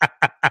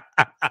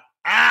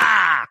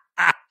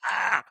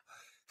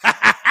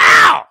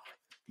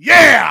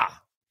 Yeah!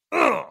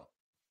 Ugh.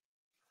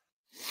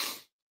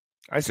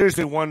 I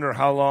seriously wonder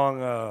how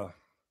long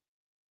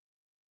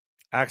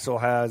Axel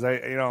has.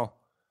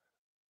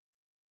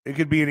 It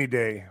could be any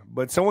day.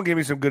 But someone gave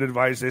me some good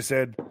advice. They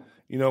said,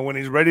 when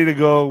he's ready to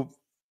go,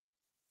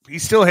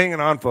 he's still hanging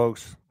on,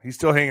 folks. He's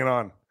still hanging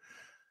on.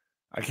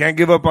 I can't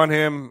give up on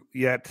him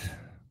yet.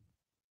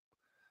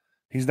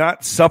 He's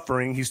not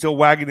suffering. He's still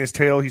wagging his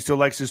tail. He still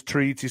likes his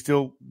treats. He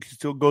still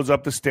goes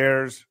up the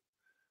stairs.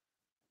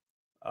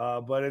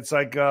 But it's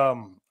like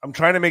I'm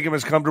trying to make him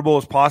as comfortable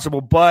as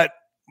possible. But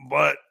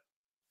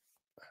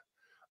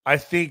I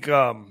think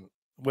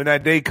when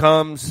that day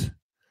comes,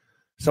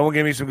 someone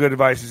gave me some good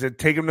advice. He said,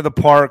 take him to the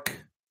park.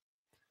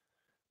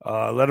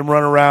 Let him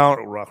run around.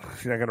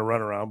 He's not going to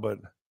run around, but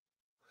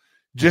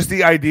just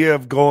the idea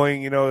of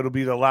going, it'll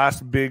be the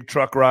last big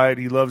truck ride.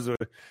 He loves it.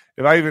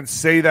 If I even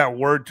say that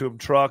word to him,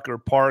 truck or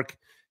park,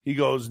 he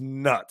goes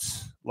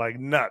nuts, like a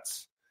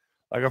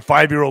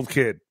 5-year-old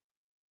kid.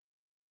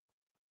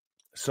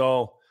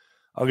 So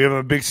I'll give him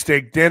a big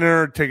steak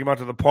dinner, take him out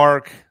to the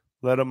park,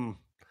 let him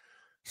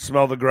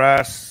smell the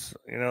grass,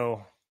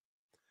 Then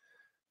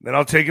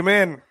I'll take him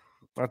in.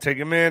 I'll take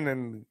him in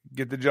and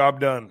get the job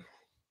done.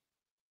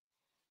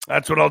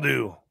 That's what I'll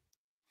do.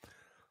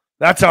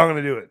 That's how I'm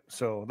going to do it.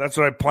 So that's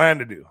what I plan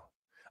to do.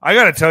 I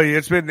got to tell you,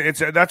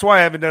 that's why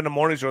I haven't done a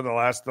morning show in the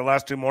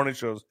last two morning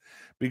shows,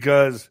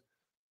 because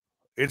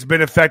it's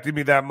been affecting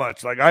me that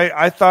much. Like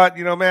I thought,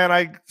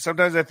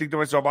 sometimes I think to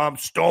myself, I'm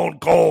stone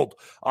cold.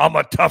 I'm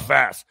a tough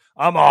ass.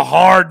 I'm a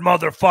hard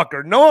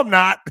motherfucker. No, I'm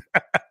not.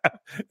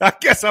 I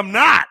guess I'm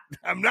not.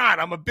 I'm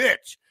a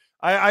bitch.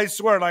 I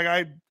swear,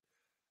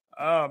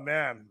 oh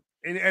man.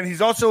 and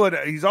he's also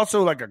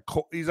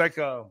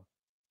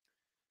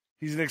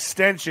he's an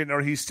extension,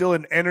 or he's still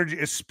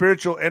a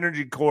spiritual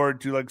energy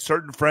cord to like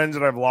certain friends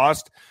that I've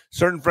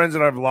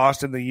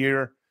lost in the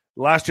year.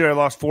 Last year I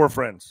lost 4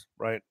 friends,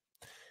 right?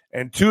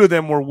 And 2 of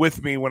them were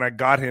with me when I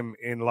got him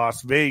in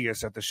Las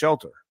Vegas at the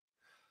shelter.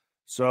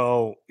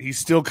 So he's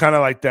still kind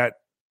of like that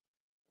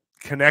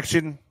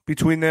connection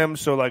between them.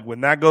 So like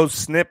when that goes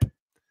snip,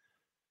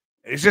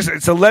 it's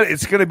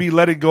going to be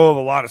letting go of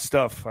a lot of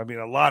stuff. I mean,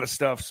 a lot of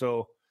stuff.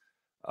 So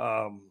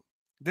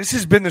this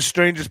has been the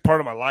strangest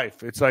part of my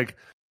life. It's like,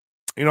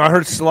 I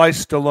heard Sly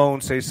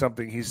Stallone say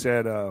something. He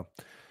said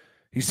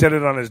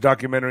it on his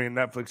documentary on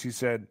Netflix. He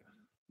said,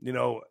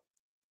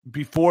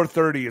 before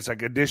 30 it's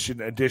like addition,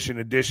 and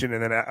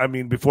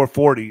then before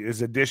 40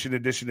 is addition,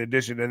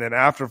 and then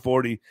after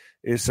 40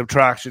 is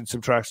subtraction.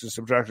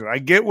 I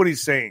get what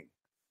he's saying.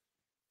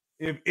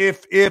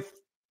 If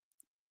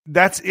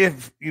that's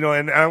if,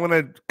 and I'm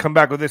going to come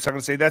back with this. I'm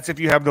going to say that's if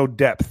you have no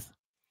depth.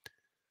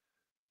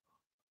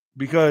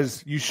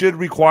 Because you should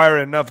require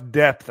enough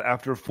depth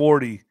after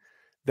 40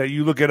 that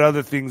you look at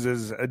other things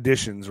as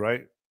additions,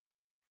 right?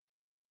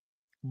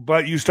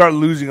 But you start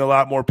losing a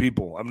lot more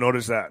people. I've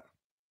noticed that.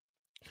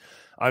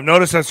 I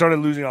started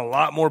losing a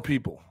lot more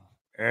people.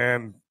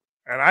 And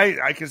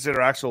I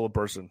consider Axel a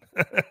person.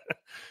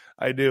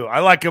 I do. I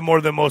like him more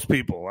than most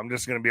people. I'm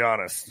just going to be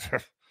honest.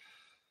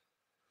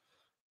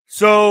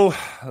 So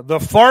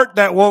the fart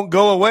that won't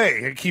go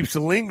away, it keeps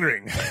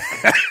lingering.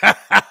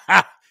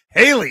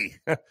 Haley.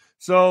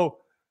 So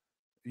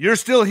you're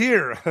still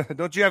here.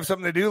 Don't you have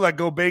something to do, like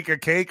go bake a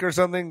cake or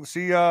something?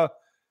 See,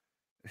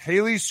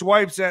 Haley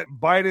swipes at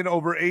Biden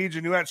over age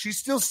and new ad. She's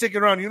still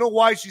sticking around. You know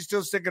why she's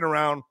still sticking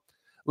around?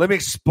 Let me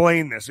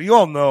explain this. You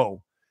all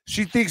know.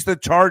 She thinks the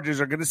charges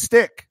are going to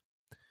stick.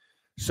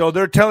 So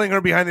they're telling her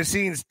behind the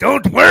scenes,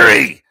 don't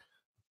worry.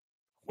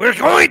 We're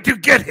going to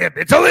get him.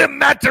 It's only a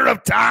matter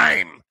of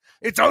time.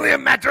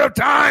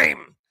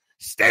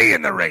 Stay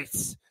in the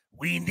race.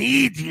 We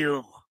need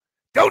you.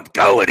 Don't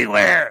go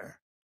anywhere.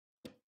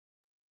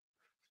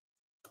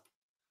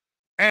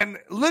 And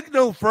look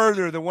no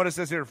further than what it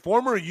says here.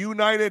 Former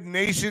United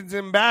Nations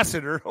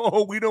ambassador.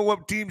 Oh, we know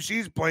what team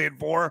she's playing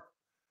for.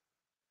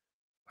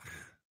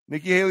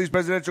 Nikki Haley's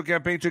presidential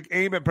campaign took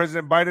aim at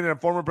President Biden and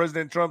former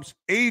President Trump's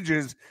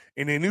ages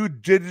in a new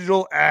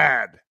digital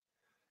ad.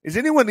 Is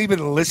anyone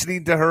even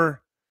listening to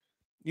her?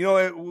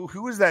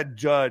 Who is that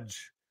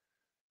judge?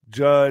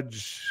 The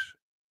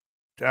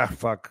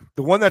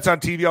one that's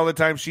on TV all the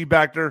time. She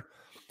backed her.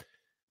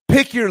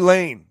 Pick your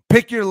lane.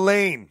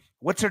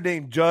 What's her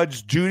name?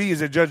 Judge Judy?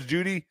 Is it Judge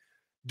Judy?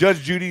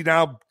 Judge Judy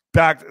now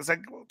backed. It's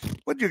like,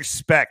 what do you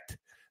expect?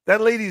 That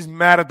lady's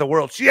mad at the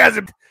world. She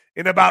hasn't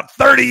in about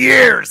 30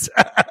 years.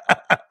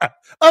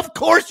 Of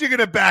course you're going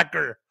to back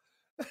her.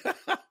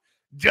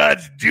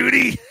 Judge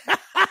Judy.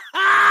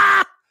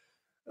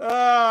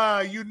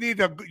 You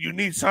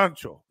need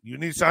Sancho. You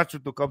need Sancho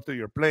to come to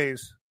your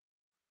place.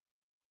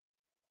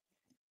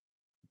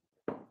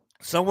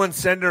 Someone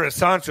send her a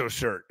Sancho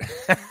shirt.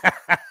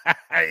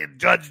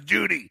 Judge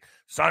Judy.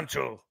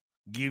 Sancho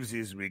gives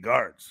his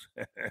regards.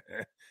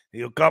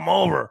 He'll come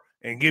over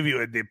and give you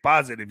a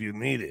deposit if you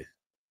need it.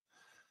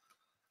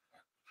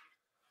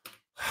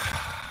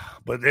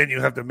 But then you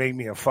have to make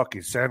me a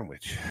fucking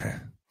sandwich.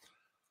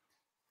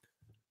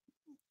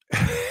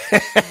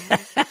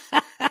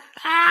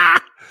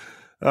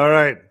 All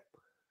right.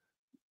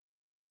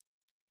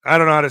 I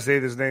don't know how to say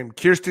this name.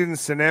 Kirsten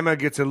Sinema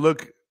gets a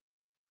look.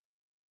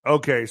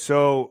 Okay,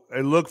 so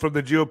a look from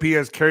the GOP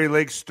as Kari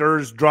Lake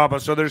stirs drama.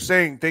 So they're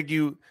saying, thank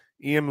you,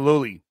 E.M.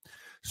 Lully.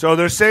 So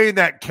they're saying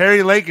that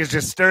Kari Lake is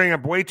just stirring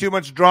up way too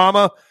much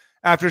drama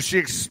after she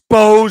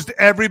exposed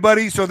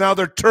everybody. So now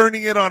they're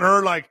turning it on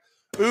her like,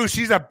 ooh,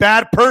 she's a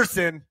bad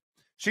person.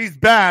 She's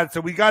bad,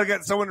 so we got to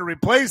get someone to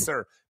replace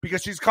her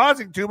because she's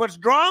causing too much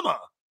drama.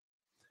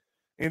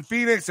 In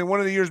Phoenix, in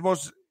one of the year's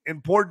most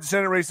important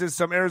Senate races,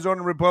 some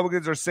Arizona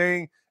Republicans are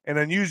saying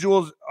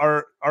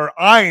are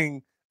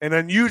eyeing an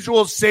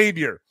unusual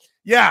savior.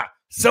 Yeah,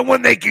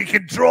 someone they can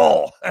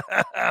control.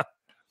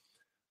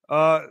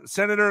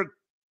 Senator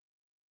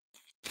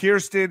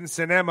Kirsten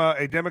Sinema,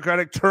 a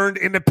Democrat turned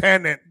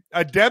independent,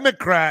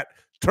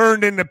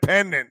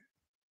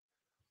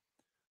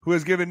 who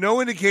has given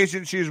no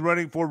indication she is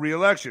running for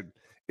re-election.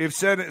 If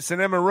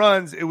Sinema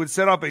runs, it would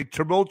set off a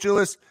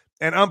tumultuous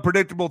and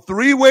unpredictable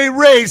three-way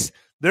race.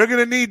 They're going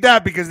to need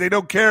that because they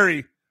know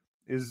Kari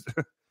is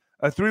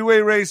a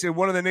three-way race in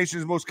one of the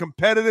nation's most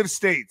competitive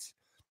states.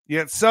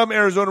 Yet some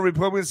Arizona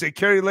Republicans say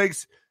Kari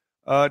Lake's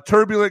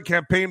turbulent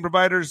campaign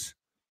provide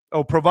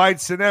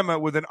Sinema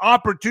with an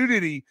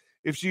opportunity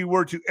if she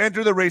were to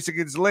enter the race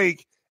against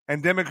Lake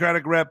and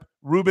Democratic Rep.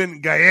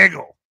 Ruben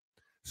Gallego.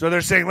 So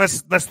they're saying,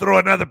 let's throw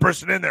another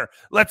person in there.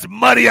 Let's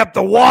muddy up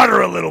the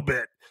water a little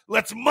bit.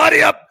 Let's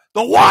muddy up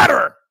the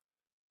water.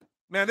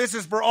 Man, this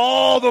is for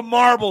all the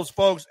marbles,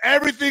 folks.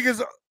 Everything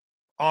is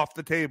off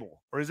the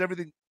table. Or is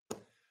everything?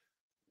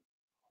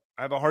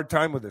 I have a hard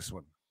time with this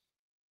one.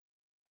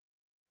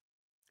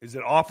 Is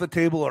it off the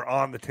table or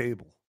on the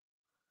table?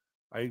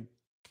 It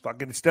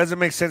doesn't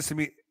make sense to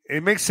me.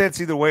 it makes sense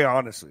either way,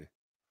 honestly.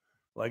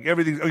 Like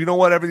everything, you know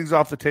what? Everything's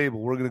off the table.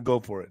 We're going to go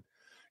for it.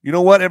 You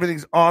know what?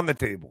 Everything's on the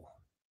table.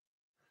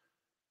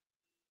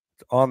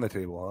 It's on the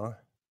table,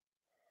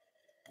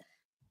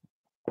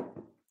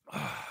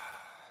 huh?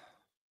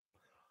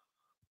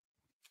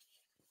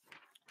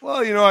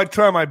 Well, you know, I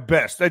try my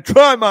best. I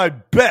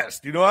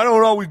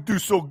don't always do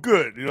so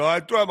good. You know,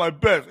 I try my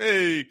best.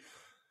 Hey.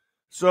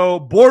 So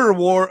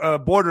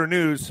border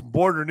news.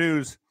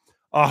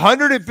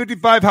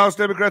 155 House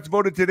Democrats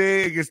voted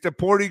today against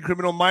deporting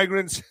criminal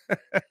migrants.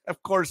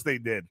 Of course they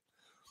did.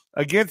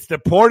 Against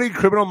deporting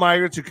criminal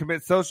migrants who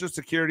commit Social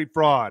Security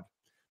fraud.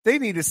 They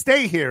need to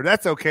stay here.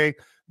 That's okay.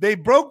 They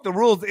broke the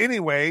rules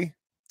anyway.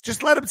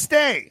 Just let them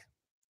stay.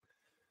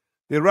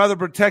 They'd rather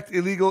protect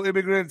illegal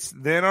immigrants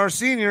than our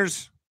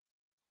seniors.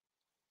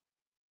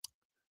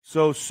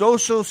 So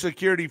Social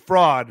Security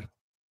fraud,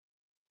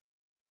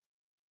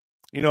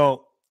 you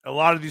know, a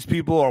lot of these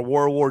people are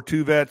World War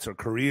II vets or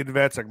Korean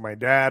vets like my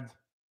dad,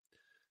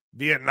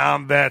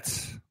 Vietnam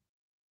vets,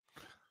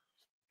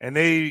 and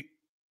they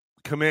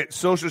commit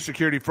Social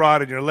Security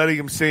fraud, and you're letting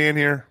them stay in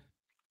here.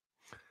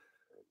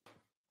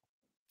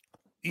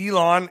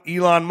 Elon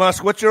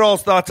Musk. What's your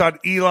all's thoughts on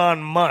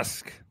Elon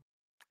Musk?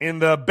 In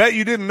the bet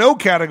you didn't know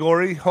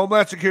category,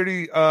 Homeland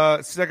Security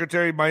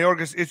Secretary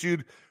Mayorkas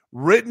issued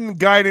written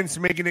guidance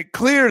making it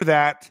clear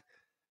that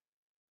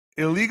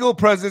illegal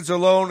presence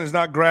alone is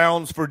not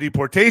grounds for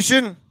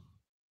deportation.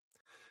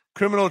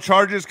 Criminal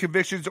charges,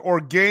 convictions,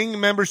 or gang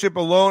membership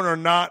alone are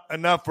not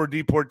enough for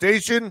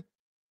deportation.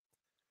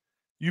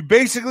 You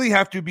basically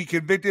have to be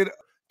convicted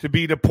to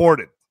be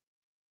deported.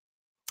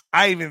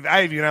 I even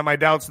have my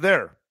doubts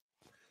there.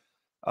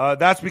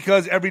 That's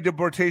because every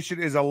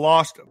deportation is a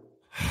lost.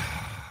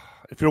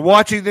 If you're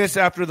watching this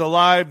after the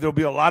live, there'll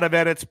be a lot of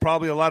edits,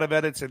 probably a lot of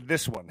edits in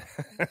this one.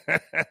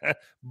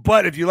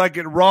 But if you like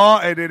it raw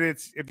and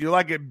if you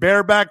like it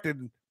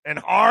barebacked and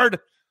hard,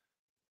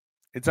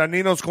 it's on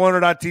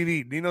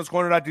ninoscorner.tv.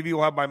 Ninoscorner.tv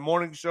will have my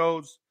morning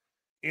shows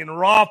in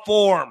raw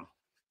form.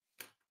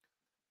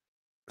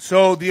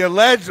 So the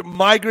alleged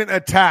migrant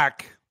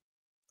attack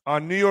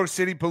on New York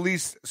City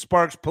police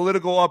sparks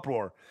political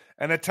uproar.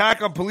 An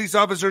attack on police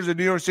officers in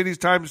New York City's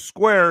Times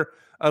Square,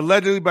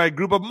 allegedly by a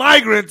group of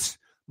migrants,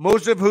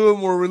 most of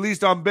whom were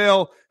released on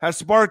bail, has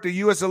sparked a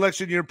U.S.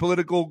 election year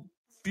political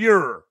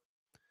furor.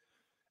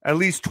 At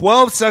least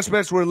 12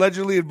 suspects were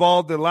allegedly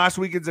involved in last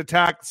weekend's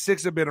attack.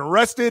 6 have been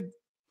arrested.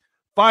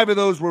 5 of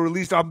those were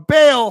released on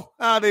bail.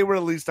 They were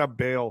released on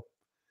bail.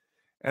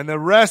 And the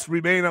rest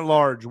remain at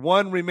large.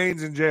 1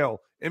 remains in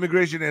jail.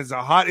 Immigration is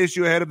a hot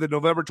issue ahead of the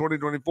November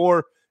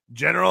 2024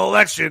 general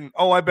election.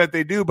 Oh, I bet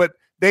they do, but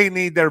they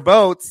need their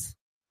votes.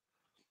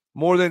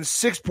 More than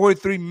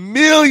 6.3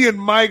 million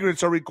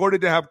migrants are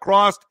recorded to have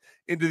crossed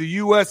into the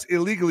U.S.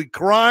 illegally.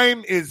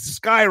 Crime is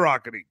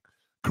skyrocketing.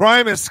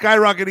 Crime is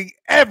skyrocketing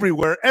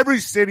everywhere, every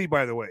city,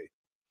 by the way.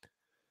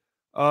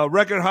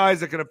 Record highs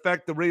that can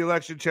affect the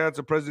re-election chance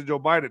of President Joe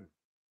Biden.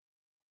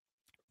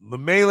 The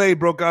melee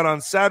broke out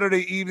on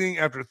Saturday evening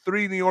after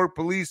 3 New York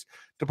Police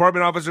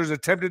Department officers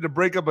attempted to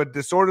break up a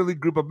disorderly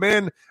group of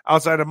men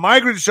outside a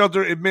migrant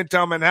shelter in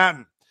Midtown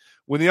Manhattan.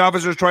 When the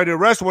officers tried to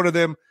arrest one of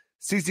them,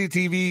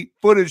 CCTV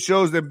footage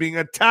shows them being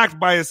attacked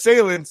by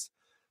assailants.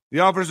 The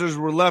officers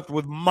were left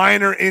with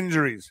minor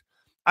injuries.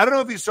 I don't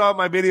know if you saw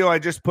my video I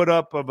just put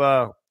up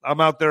of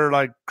I'm out there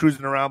like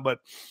cruising around, but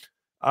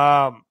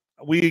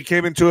we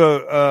came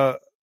into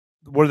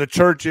where the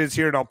church is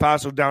here in El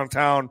Paso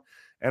downtown,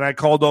 and I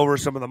called over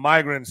some of the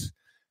migrants,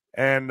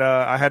 and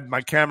I had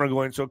my camera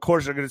going. So of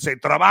course they're going to say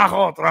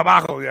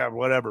trabajo, yeah,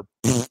 whatever.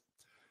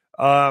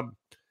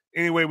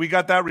 Anyway, we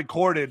got that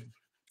recorded.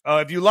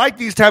 If you like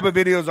these type of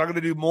videos, I'm going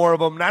to do more of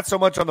them. Not so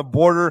much on the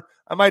border.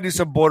 I might do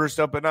some border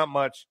stuff, but not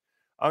much.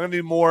 I'm going to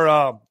do more.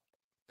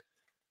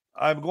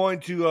 I'm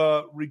going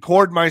to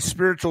record my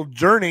spiritual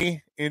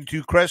journey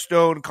into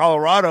Crestone,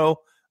 Colorado.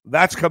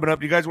 That's coming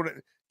up. You guys want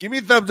to give me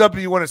a thumbs up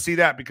if you want to see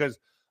that, because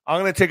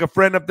I'm going to take a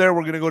friend up there.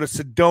 We're going to go to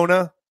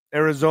Sedona,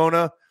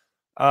 Arizona,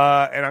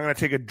 and I'm going to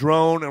take a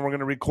drone and we're going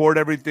to record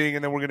everything,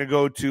 and then we're going to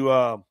go to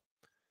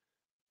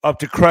up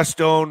to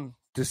Crestone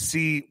to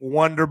see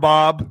Wonder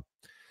Bob.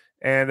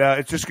 And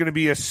it's just going to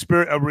be a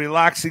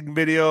relaxing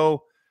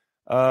video,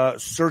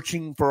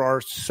 searching for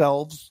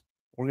ourselves.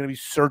 We're going to be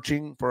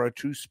searching for our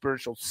true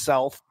spiritual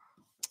self.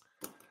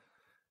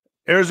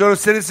 Arizona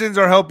citizens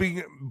are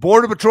helping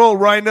Border Patrol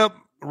round up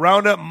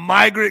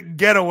migrant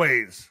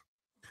getaways.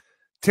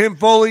 Tim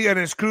Foley and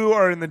his crew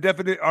are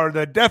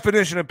the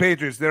definition of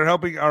patriots. They're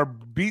helping our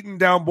beaten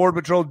down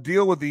Border Patrol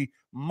deal with the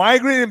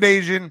migrant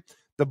invasion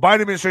the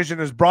Biden administration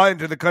has brought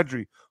into the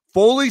country.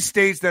 Foley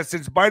states that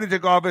since Biden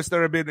took office,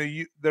 there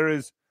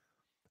is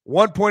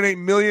 1.8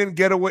 million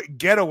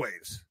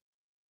getaways.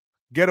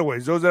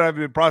 Those that have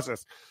been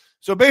processed.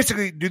 So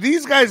basically, do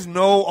these guys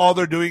know all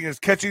they're doing is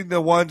catching the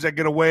ones that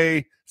get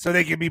away so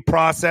they can be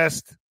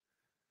processed?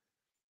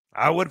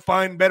 I would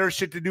find better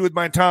shit to do with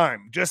my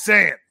time. Just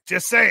saying.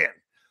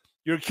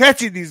 You're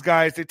catching these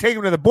guys to take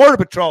them to the Border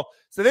Patrol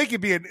so they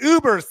can be an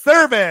Uber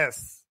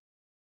service.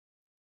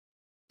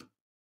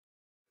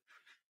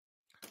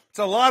 It's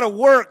a lot of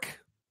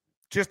work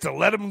just to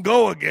let them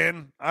go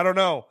again. I don't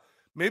know.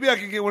 Maybe I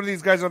could get one of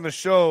these guys on the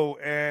show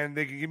and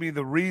they can give me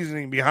the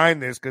reasoning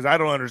behind this because I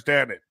don't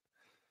understand it.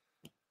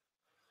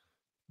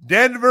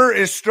 Denver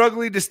is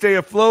struggling to stay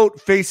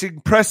afloat,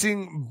 facing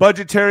pressing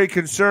budgetary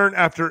concern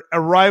after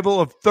arrival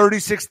of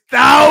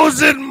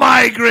 36,000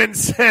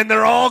 migrants, and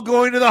they're all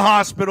going to the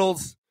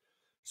hospitals.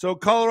 So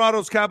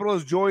Colorado's capital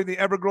has joined the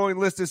ever-growing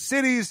list of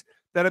cities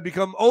that have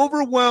become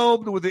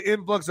overwhelmed with the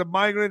influx of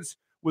migrants,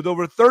 with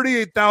over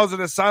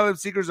 38,000 asylum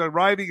seekers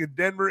arriving in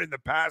Denver in the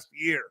past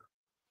year.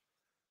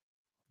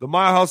 The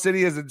Mile High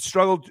City has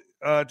struggled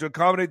to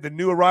accommodate the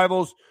new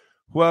arrivals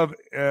who have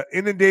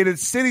inundated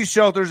city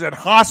shelters and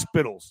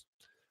hospitals.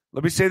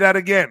 Let me say that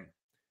again.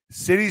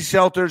 City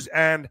shelters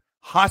and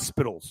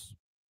hospitals.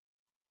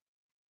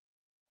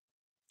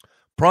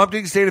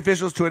 Prompting state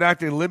officials to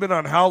enact a limit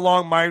on how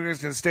long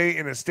migrants can stay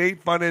in a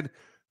state-funded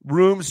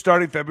room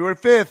starting February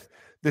 5th.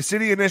 The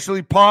city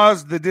initially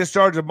paused the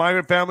discharge of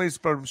migrant families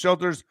from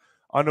shelters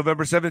on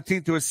November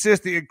 17th to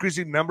assist the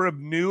increasing number of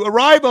new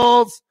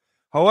arrivals.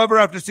 However,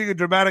 after seeing a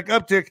dramatic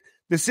uptick,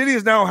 the city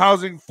is now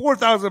housing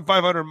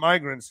 4,500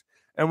 migrants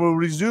and will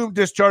resume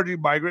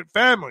discharging migrant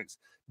families.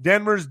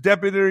 Denver's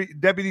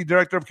Deputy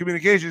Director of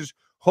Communications,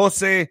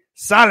 Jose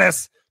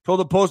Sales, told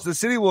the Post the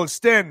city will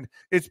extend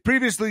its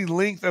previously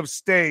length of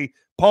stay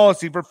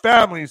policy for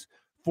families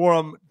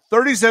from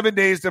 37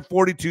 days to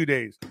 42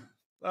 days.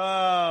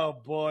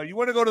 Oh, boy. You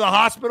want to go to the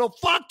hospital?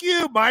 Fuck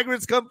you.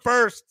 Migrants come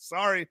first.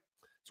 Sorry.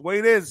 It's the way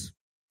it is.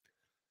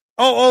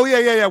 Oh,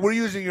 yeah. We're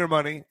using your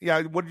money.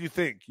 Yeah, what did you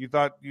think? You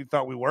thought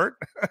we weren't?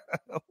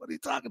 What are you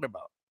talking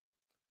about?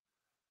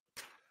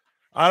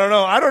 I don't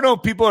know. I don't know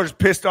if people are as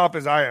pissed off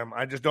as I am.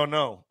 I just don't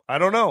know. I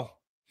don't know.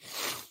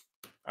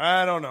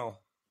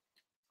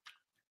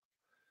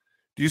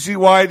 Do you see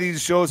why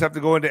these shows have to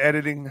go into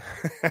editing?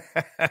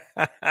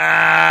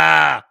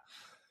 How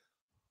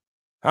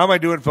am I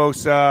doing,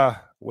 folks?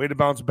 Way to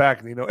bounce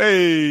back, Nino.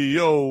 Hey,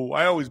 yo,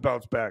 I always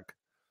bounce back.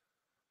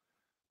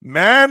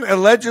 Man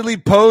allegedly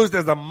posed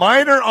as a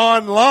minor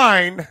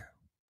online.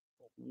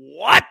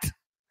 What?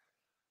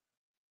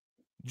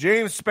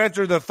 James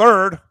Spencer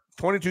III,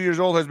 22 years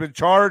old, has been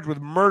charged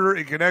with murder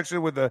in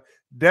connection with the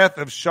death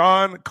of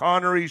Sean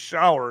Connery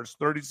Showers,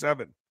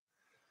 37.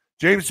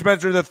 James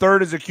Spencer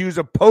III is accused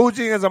of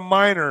posing as a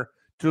minor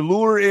to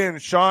lure in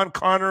Sean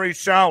Connery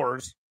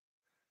Showers.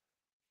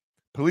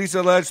 Police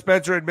allege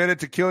Spencer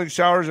admitted to killing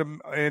Showers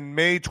in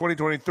May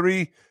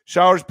 2023.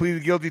 Showers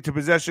pleaded guilty to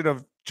possession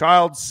of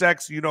child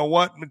sex,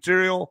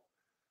 material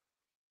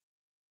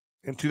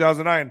in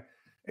 2009.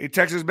 A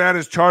Texas man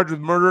is charged with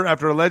murder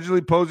after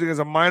allegedly posing as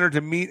a minor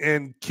to meet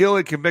and kill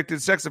a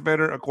convicted sex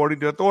offender, according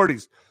to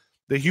authorities.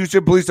 The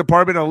Houston Police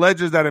Department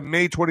alleges that in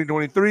May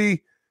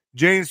 2023,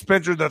 James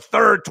Spencer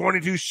III,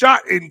 22,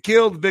 shot and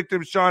killed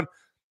victim Sean.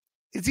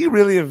 Is he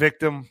really a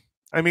victim?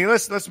 I mean,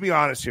 let's be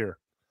honest here.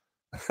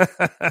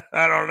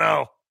 I don't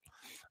know.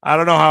 I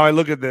don't know how I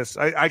look at this.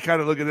 I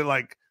kind of look at it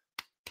like,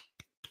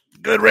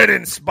 good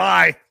riddance,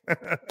 bye.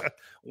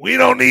 We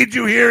don't need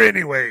you here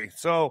anyway.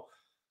 So,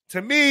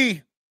 to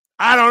me,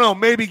 I don't know.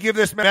 Maybe give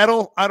this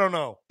medal. I don't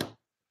know.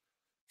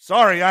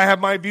 Sorry, I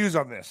have my views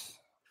on this.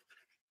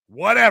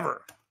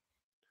 Whatever.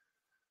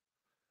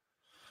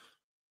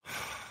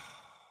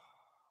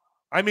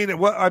 I mean,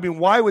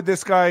 why would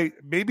this guy?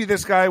 Maybe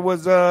this guy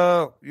was,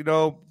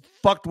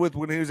 fucked with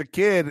when he was a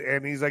kid,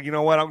 and he's like, you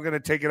know what? I'm going to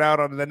take it out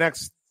on the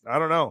next. I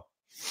don't know.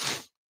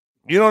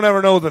 You don't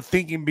ever know the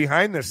thinking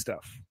behind this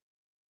stuff.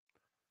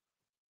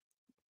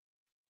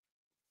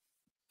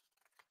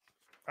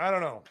 I don't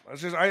know.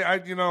 It's just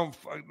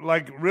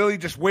really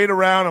just wait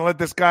around and let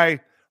this guy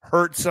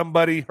hurt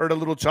somebody, hurt a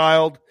little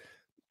child.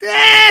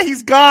 Yeah,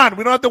 he's gone.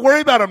 We don't have to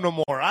worry about him no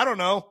more. I don't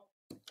know.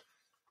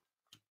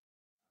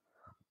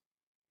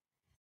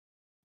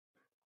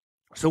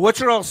 So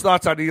what's your all's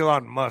thoughts on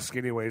Elon Musk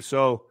anyway?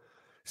 So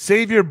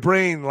save your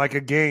brain like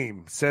a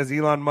game, says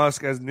Elon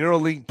Musk, as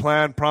Neuralink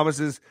plan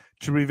promises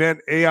to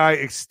prevent AI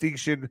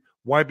extinction,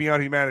 wiping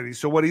out humanity.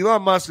 So what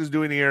Elon Musk is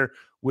doing here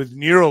with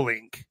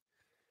Neuralink,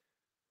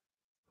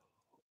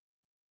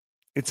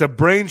 it's a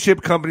brain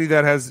chip company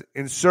that has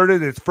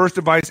inserted its first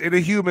device in a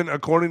human,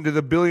 according to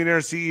the billionaire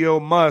CEO.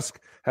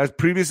 Musk has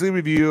previously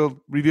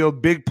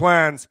revealed big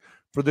plans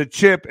for the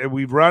chip, and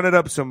we've rounded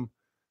up some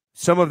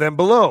of them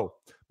below.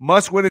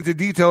 Musk went into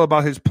detail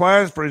about his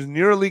plans for his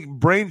Neuralink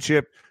brain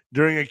chip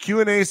during a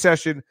Q&A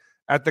session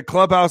at the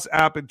Clubhouse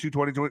app in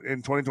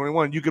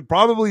 2021. You could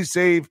probably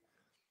save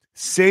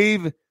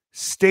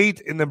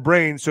state in the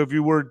brain. So if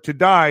you were to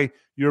die,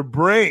 your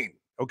brain,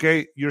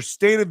 your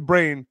state of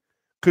brain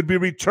could be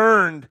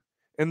returned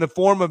in the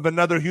form of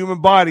another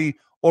human body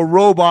or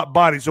robot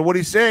body. So what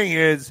he's saying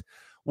is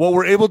what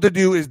we're able to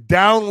do is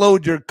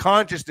download your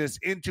consciousness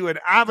into an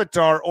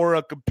avatar or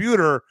a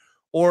computer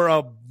or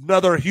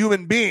another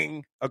human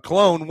being, a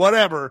clone,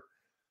 whatever.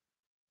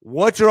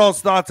 What's your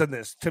all's thoughts on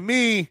this? To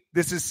me,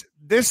 this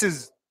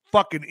is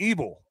fucking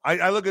evil.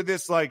 I look at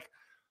this like,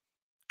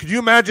 could you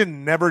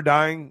imagine never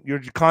dying? Your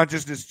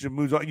consciousness just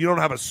moves on. You don't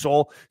have a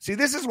soul. See,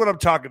 this is what I'm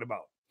talking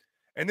about.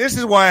 And this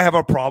is why I have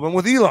a problem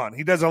with Elon.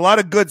 He does a lot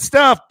of good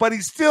stuff, but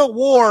he still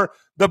wore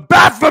the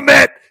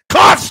Baphomet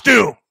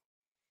costume.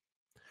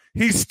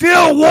 He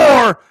still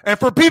wore, and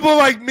for people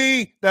like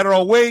me that are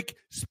awake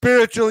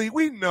spiritually,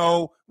 we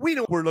know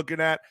what we're looking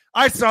at.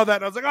 I saw that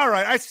and I was like, all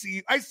right, I see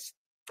you. I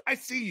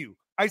see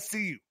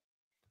you.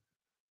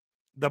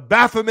 The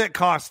Baphomet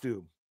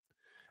costume.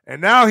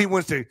 And now he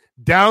wants to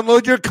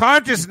download your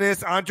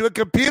consciousness onto a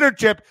computer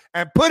chip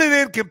and put it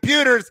in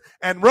computers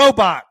and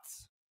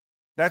robots.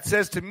 That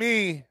says to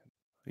me,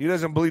 he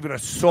doesn't believe in a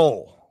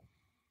soul.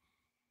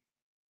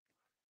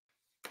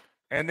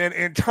 And then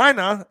in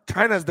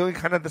China's doing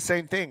kind of the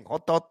same thing.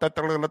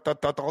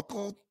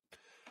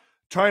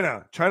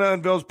 China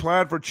unveils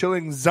plan for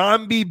chilling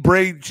zombie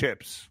brain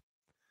chips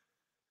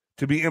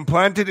to be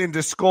implanted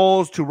into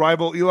skulls to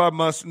rival Elon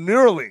Musk's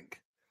Neuralink.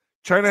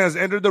 China has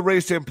entered the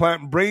race to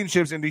implant brain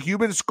chips into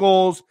human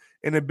skulls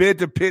in a bid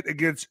to pit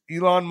against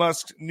Elon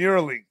Musk's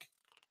Neuralink.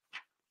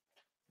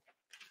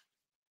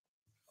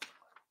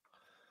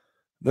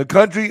 The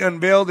country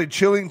unveiled a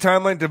chilling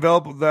timeline to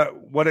develop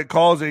what it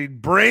calls a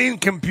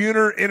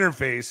brain-computer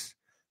interface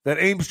that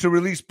aims to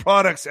release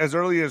products as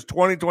early as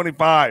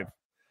 2025.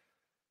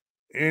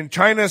 In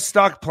China's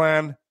stock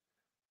plan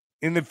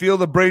in the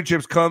field of brain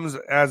chips comes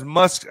as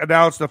Musk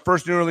announced the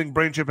first Neuralink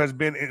brain chip has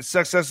been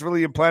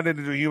successfully implanted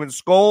into a human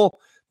skull.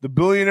 The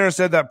billionaire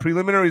said that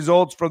preliminary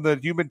results from the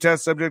human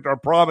test subject are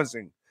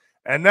promising.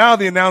 And now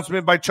the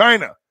announcement by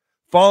China,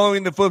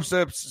 following the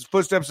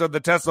footsteps of the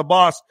Tesla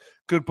boss,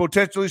 could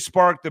potentially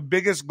spark the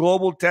biggest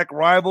global tech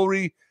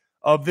rivalry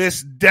of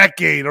this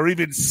decade or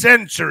even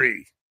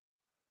century.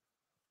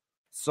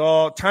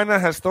 So China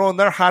has thrown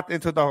their hat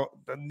into the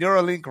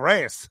Neuralink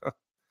race.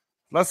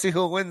 Let's see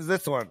who wins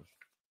this one.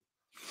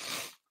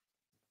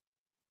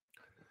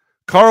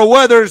 Carl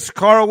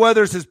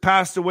Weathers has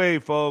passed away,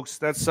 folks.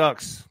 That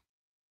sucks.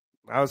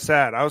 I was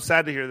sad. I was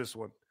sad to hear this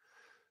one.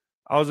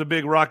 I was a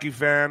big Rocky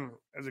fan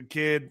as a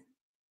kid.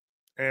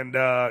 And,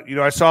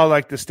 I saw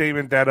like the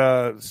statement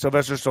that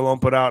Sylvester Stallone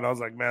put out, and I was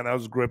like, man, that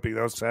was gripping.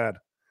 That was sad.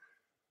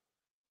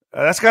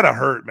 That's got to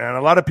hurt, man.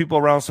 A lot of people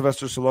around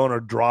Sylvester Stallone are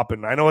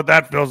dropping. I know what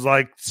that feels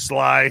like,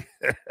 Sly.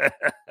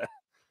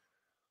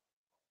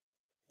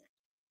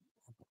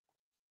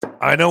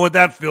 I know what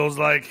that feels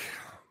like.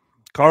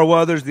 Carl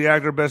Weathers, the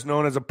actor best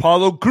known as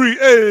Apollo Creed.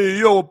 Hey,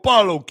 yo,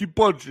 Apollo, keep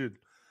punching.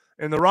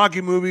 In the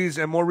Rocky movies,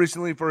 and more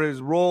recently for his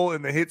role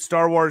in the hit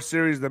Star Wars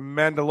series, The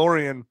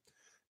Mandalorian,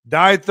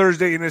 died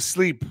Thursday in his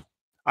sleep.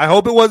 I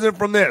hope it wasn't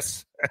from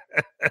this.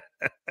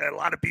 A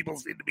lot of people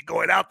seem to be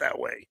going out that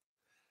way.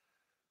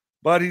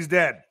 But he's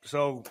dead.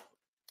 So,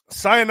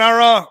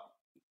 sayonara.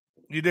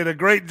 You did a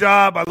great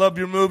job. I love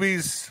your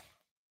movies.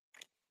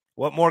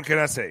 What more can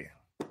I say?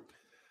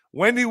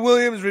 Wendy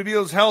Williams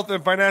reveals health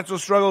and financial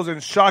struggles in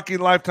shocking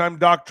Lifetime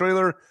doc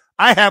trailer.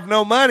 I have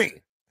no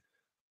money.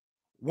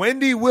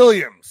 Wendy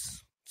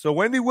Williams. So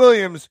Wendy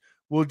Williams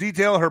will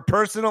detail her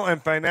personal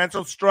and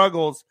financial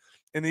struggles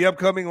in the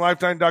upcoming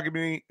Lifetime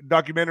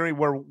documentary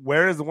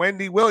Where is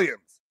Wendy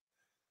Williams?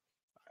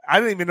 I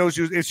didn't even know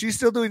is she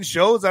still doing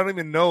shows? I don't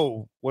even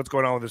know what's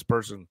going on with this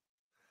person.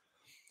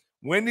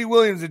 Wendy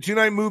Williams, the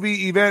 2-night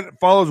movie event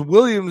follows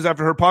Williams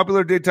after her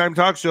popular daytime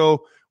talk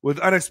show was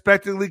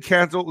unexpectedly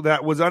canceled in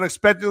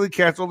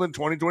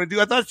 2022.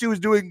 I thought she was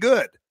doing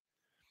good.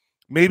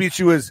 Maybe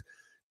she was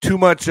too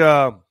much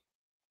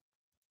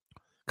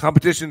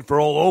competition for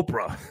old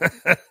Oprah.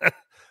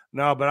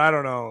 No, but I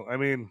don't know. I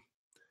mean,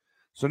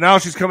 so now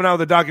she's coming out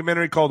with a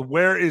documentary called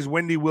Where is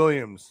Wendy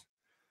Williams?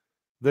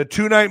 The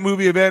 2-night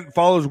movie event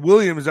follows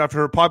Williams after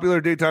her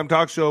popular daytime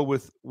talk show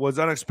was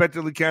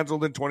unexpectedly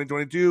canceled in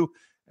 2022,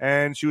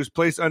 and she was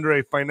placed under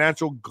a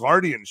financial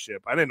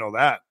guardianship. I didn't know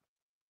that.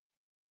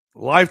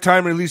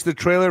 Lifetime released the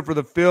trailer for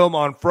the film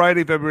on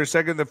Friday, February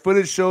 2nd. The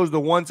footage shows the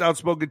once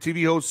outspoken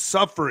TV host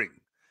suffering.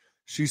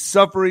 She's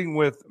suffering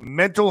with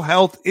mental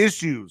health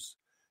issues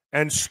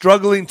and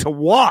struggling to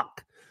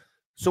walk.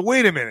 So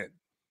wait a minute.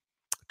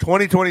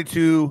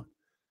 2022,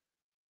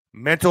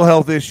 mental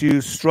health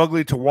issues,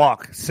 struggling to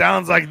walk.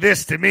 Sounds like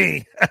this to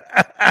me.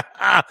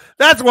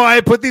 That's why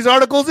I put these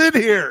articles in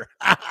here.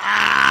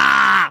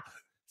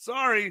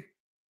 Sorry.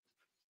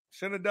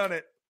 Shouldn't have done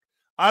it.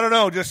 I don't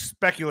know, just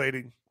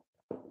speculating.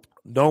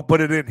 Don't put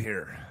it in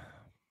here.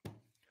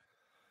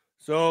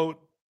 So,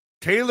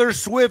 Taylor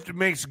Swift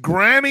makes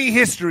Grammy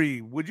history.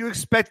 Would you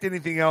expect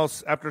anything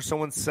else after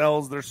someone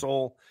sells their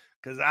soul?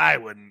 Because I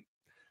wouldn't.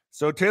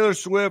 So, Taylor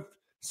Swift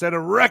set a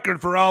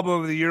record for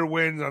Album of the Year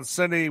wins on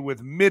Sunday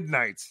with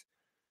Midnights.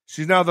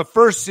 She's now the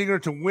first singer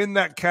to win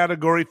that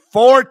category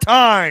 4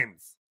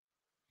 times.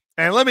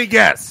 And let me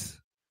guess.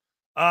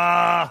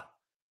 You're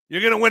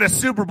going to win a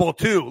Super Bowl,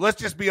 too.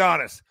 Let's just be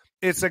honest.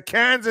 It's the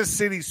Kansas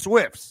City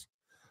Swifts.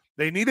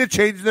 They need to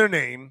change their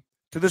name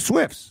to the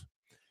Swifts,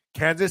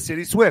 Kansas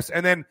City Swifts,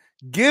 and then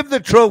give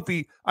the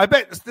trophy. I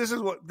bet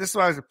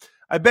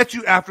I bet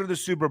you after the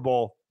Super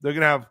Bowl they're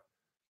gonna have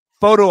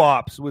photo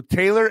ops with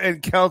Taylor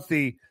and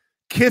Kelsey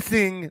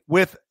kissing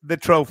with the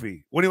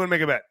trophy. What do you want to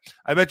make a bet?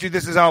 I bet you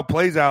this is how it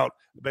plays out.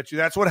 I bet you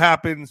that's what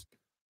happens.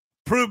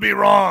 Prove me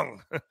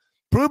wrong.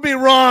 Prove me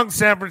wrong,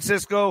 San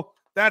Francisco.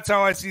 That's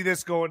how I see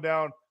this going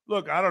down.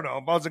 Look, I don't know.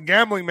 If I was a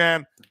gambling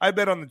man, I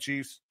bet on the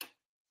Chiefs.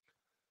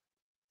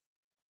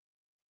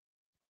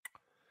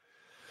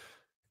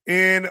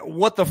 In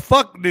what the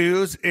fuck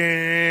news,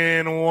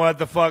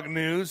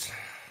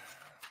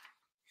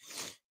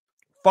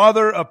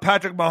 father of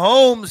Patrick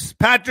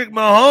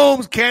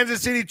Mahomes,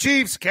 Kansas City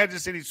Chiefs,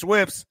 Kansas City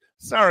Swifts.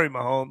 Sorry,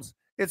 Mahomes.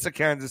 It's the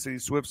Kansas City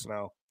Swifts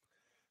now.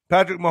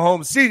 Patrick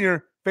Mahomes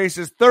Sr.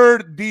 faces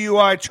third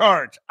DUI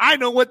charge. I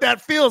know what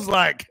that feels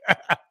like.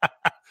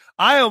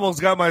 I almost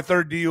got my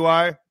third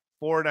DUI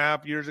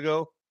 4.5 years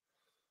ago.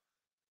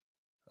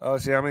 Oh,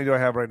 see, how many do I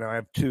have right now? I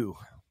have 2.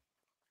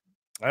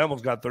 I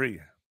almost got 3.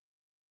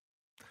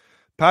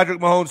 Patrick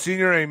Mahomes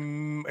Sr.,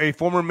 a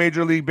former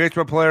Major League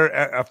Baseball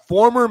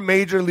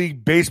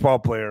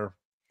player,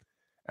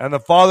 and the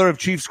father of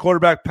Chiefs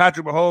quarterback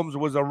Patrick Mahomes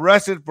was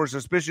arrested for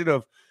suspicion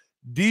of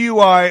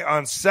DUI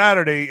on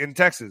Saturday in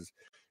Texas.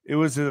 It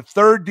was the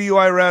third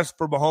DUI arrest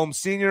for Mahomes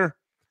Sr.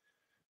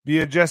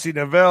 via Jesse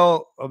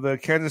Neville of the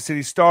Kansas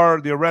City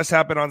Star. The arrest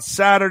happened on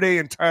Saturday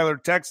in Tyler,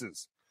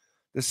 Texas.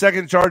 The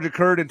second charge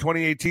occurred in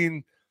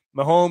 2018.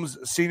 Mahomes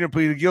Sr.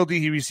 pleaded guilty.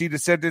 He received a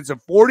sentence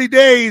of 40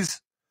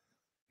 days.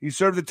 He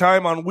served the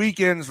time on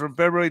weekends from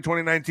February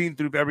 2019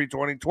 through February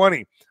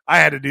 2020. I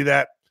had to do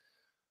that.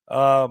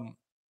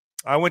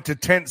 I went to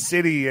Tent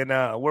City and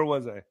where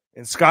was I?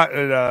 In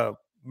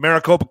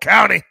Maricopa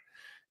County.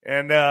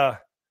 And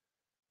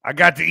I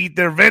got to eat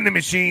their vending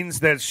machines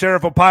that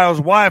Sheriff Opaio's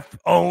wife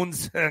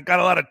owns. And got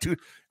a lot of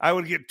I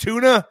would get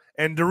tuna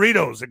and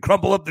Doritos and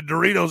crumple up the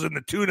Doritos and the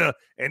tuna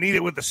and eat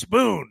it with a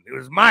spoon. It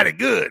was mighty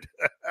good.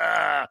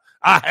 I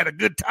had a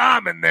good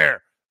time in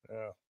there.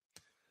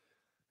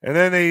 And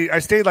then I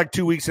stayed like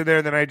 2 weeks in there,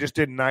 and then I just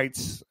did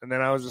nights. And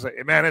then I was just like,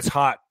 man, it's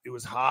hot. It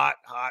was hot.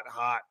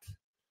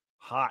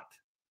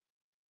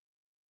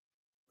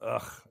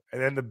 Ugh.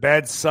 And then the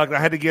bed sucked. So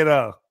I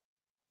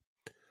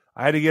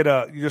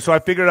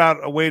figured out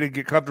a way to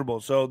get comfortable.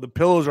 So the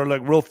pillows are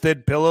like real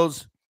thin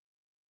pillows.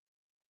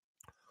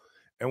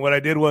 And what I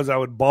did was I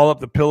would ball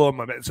up the pillow in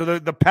my bed. So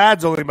the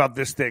pad's only about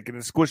this thick, and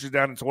it squishes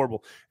down. It's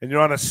horrible. And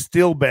you're on a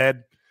still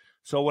bed.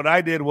 So what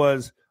I did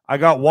was I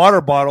got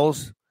water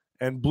bottles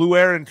and blew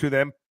air into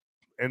them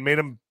and made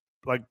them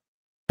like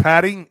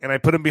padding, and I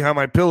put them behind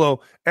my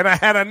pillow, and I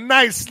had a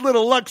nice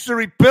little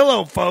luxury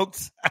pillow,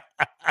 folks.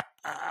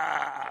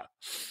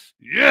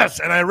 Yes,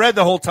 and I read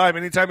the whole time.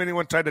 Anytime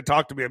anyone tried to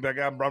talk to me, I'd be like,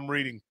 I'm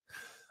reading.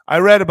 I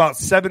read about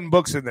 7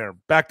 books in there,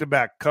 back to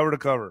back, cover to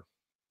cover.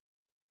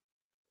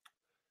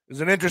 It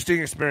was an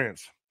interesting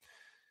experience.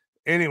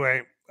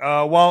 Anyway,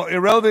 while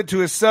irrelevant to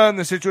his son,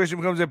 the situation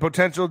becomes a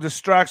potential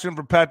distraction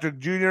for Patrick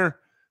Jr.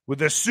 with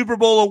the Super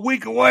Bowl a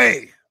week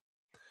away.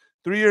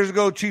 3 years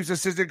ago, Chiefs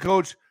assistant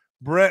coach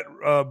Britt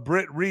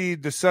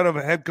Reed, the son of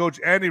head coach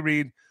Andy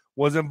Reid,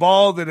 was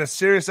involved in a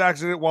serious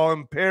accident while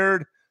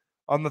impaired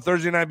on the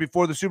Thursday night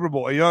before the Super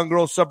Bowl. A young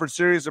girl suffered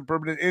serious and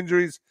permanent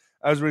injuries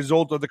as a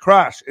result of the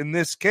crash. In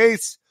this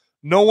case,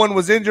 no one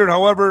was injured.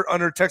 However,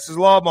 under Texas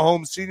law,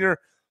 Mahomes Sr.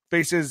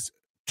 faces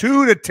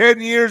 2 to 10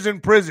 years in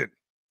prison.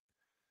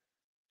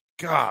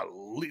 God,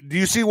 do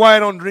you see why I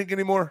don't drink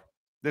anymore?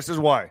 This is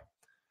why.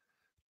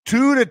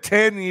 2 to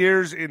 10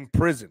 years in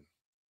prison.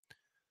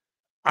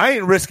 I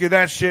ain't risking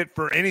that shit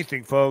for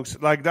anything, folks.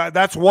 Like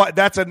that's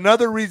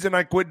another reason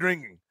I quit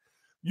drinking.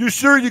 You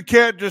sure you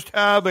can't just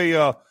have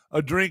a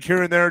drink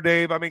here and there,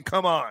 Dave? I mean,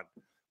 come on.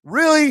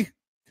 Really?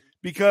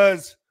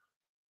 Because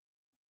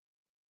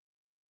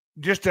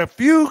just a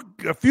few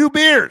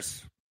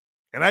beers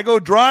and I go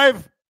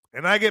drive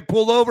and I get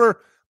pulled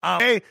over.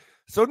 Okay.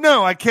 So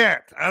no, I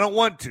can't. I don't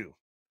want to.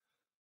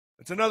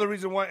 It's another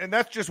reason why, and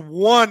that's just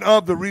one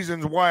of the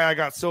reasons why I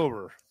got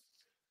sober.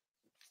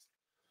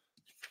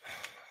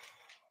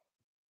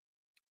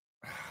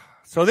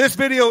 So this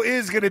video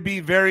is going to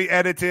be very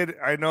edited.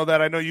 I know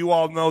that. I know you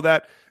all know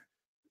that.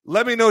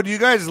 Let me know, do you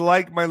guys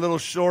like my little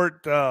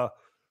short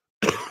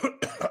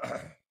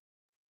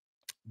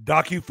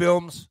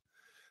docu-films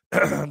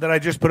that I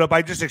just put up?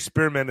 I just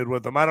experimented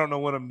with them. I don't know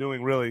what I'm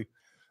doing, really.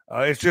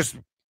 I'm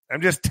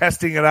just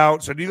testing it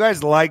out. So do you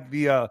guys like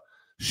the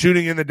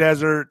shooting in the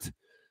desert,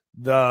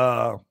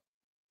 the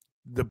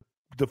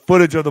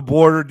footage of the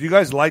border? Do you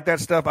guys like that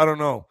stuff? I don't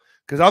know.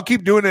 Because I'll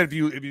keep doing it if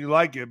you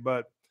like it,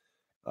 but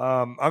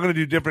I'm going to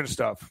do different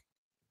stuff.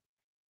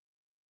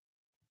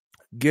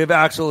 Give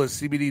Axel a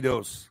CBD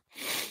dose.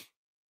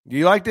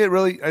 You liked it,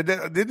 really? I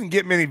didn't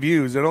get many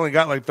views. It only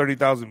got like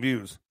 30,000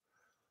 views.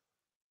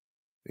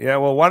 Yeah,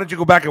 well, why don't you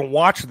go back and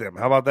watch them?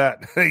 How about that?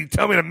 You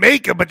tell me to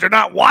make them, but you're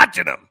not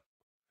watching them.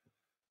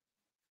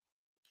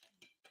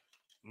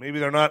 Maybe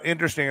they're not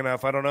interesting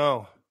enough. I don't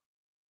know.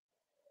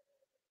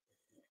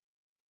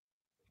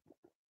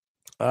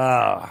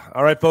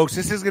 All right, folks.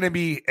 This is going to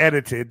be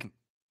edited.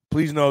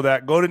 Please know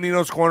that. Go to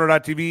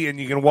ninoscorner.tv and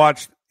you can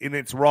watch in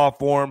its raw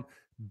form.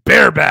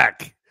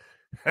 Bareback.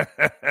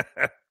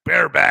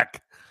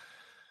 Bareback.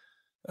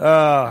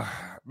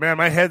 Man,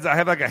 I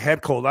have like a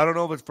head cold. I don't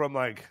know if it's from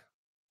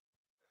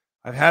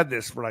I've had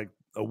this for like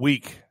a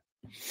week.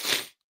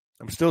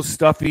 I'm still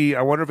stuffy.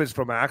 I wonder if it's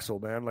from Axel,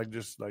 man. Like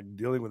just like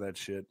dealing with that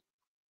shit.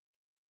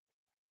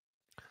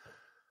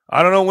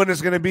 I don't know when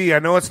it's going to be. I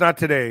know it's not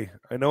today.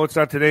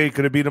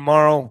 Could it be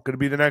tomorrow? Could it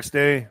be the next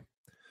day?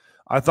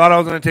 I thought I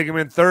was going to take him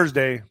in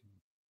Thursday.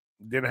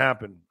 Didn't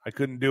happen. I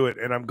couldn't do it.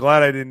 And I'm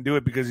glad I didn't do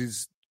it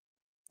because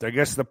I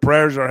guess the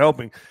prayers are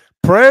helping.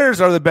 Prayers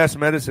are the best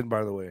medicine,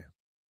 by the way.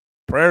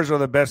 Prayers are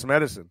the best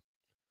medicine.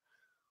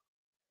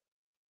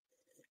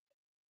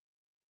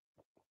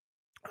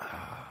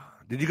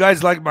 Did you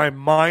guys like my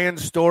Mayan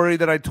story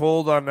that I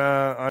told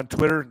on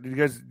Twitter? Do you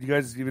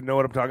guys even know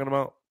what I'm talking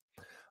about?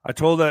 I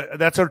told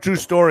that's our true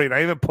story, and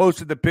I even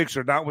posted the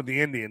picture, not with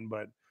the Indian,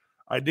 but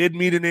I did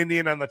meet an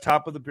Indian on the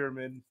top of the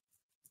pyramid,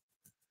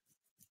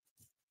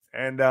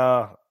 and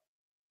I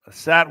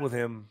sat with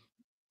him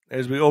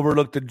as we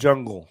overlooked the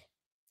jungle,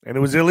 and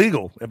it was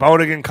illegal. If I would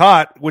have been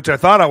caught, which I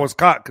thought I was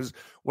caught, because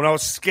when I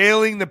was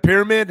scaling the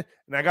pyramid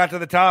and I got to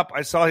the top,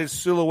 I saw his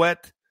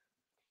silhouette.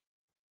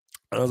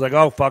 I was like,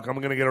 oh, fuck, I'm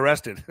going to get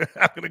arrested.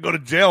 I'm going to go to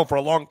jail for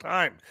a long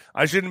time.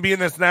 I shouldn't be in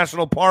this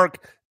national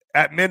park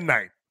at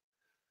midnight.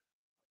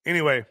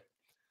 Anyway,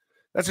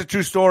 that's a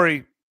true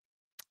story.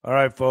 All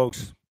right,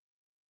 folks.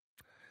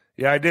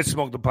 Yeah, I did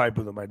smoke the pipe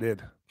with him. I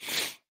did.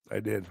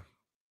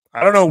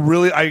 I don't know,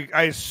 really.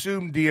 I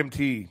assumed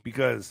DMT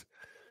because,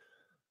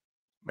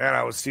 man,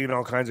 I was seeing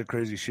all kinds of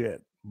crazy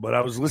shit. But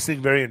I was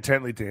listening very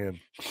intently to him.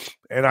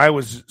 And I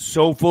was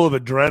so full of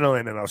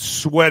adrenaline and I was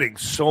sweating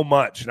so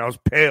much and I was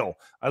pale.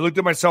 I looked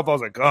at myself. I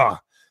was like,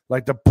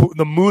 like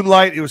the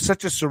moonlight. It was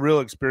such a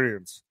surreal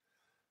experience.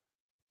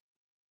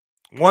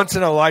 Once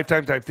in a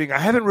lifetime type thing. I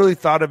haven't really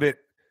thought of it.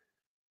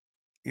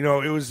 You know,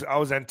 I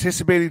was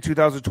anticipating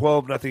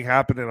 2012. Nothing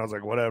happened. And I was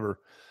like, whatever.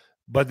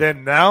 But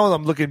then now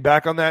I'm looking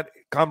back on that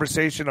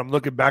conversation. I'm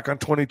looking back on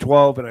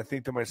 2012 and I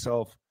think to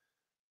myself,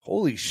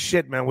 holy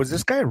shit, man, was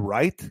this guy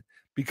right?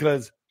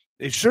 Because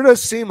it sure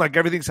does seem like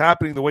everything's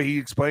happening the way he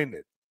explained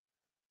it.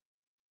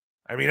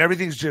 I mean,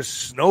 everything's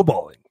just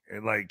snowballing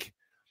and like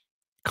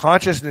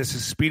consciousness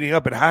is speeding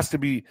up. There has to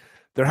be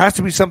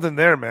something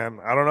there, man.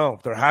 I don't know.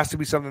 There has to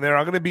be something there.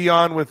 I'm going to be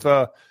on with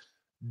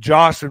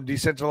Josh from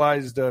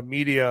Decentralized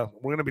Media.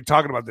 We're going to be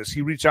talking about this.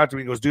 He reached out to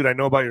me and goes, dude, I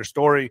know about your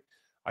story.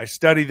 I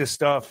study this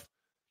stuff.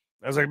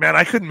 I was like, man,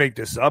 I couldn't make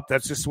this up.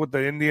 That's just what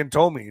the Indian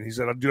told me. And he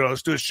said, dude,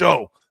 let's do a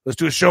show. Let's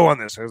do a show on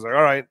this. I was like,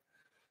 all right.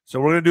 So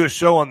we're going to do a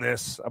show on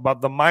this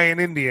about the Mayan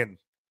Indian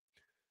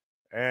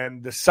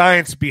and the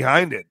science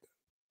behind it.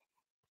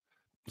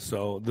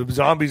 So the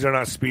zombies are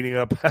not speeding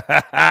up.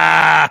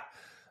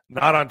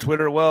 Not on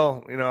Twitter.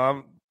 Well, you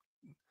know,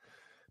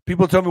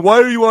 people tell me, why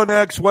are you on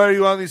X? Why are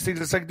you on these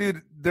things? It's like,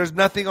 dude, there's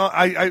nothing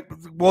on.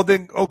 Well,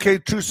 then, okay,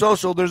 True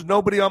Social. There's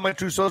nobody on my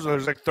True Social.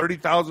 There's like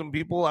 30,000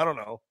 people. I don't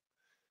know.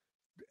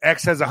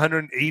 X has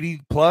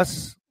 180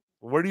 plus.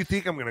 Where do you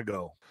think I'm going to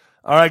go?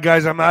 All right,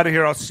 guys, I'm out of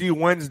here. I'll see you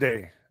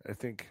Wednesday, I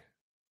think.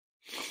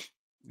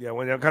 Yeah,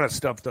 when I'm kind of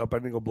stuffed up, I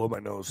think I'll blow my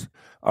nose.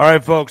 All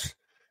right, folks.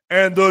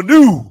 And the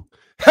new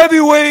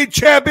heavyweight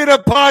champion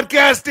of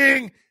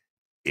podcasting,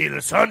 El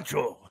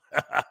Sancho.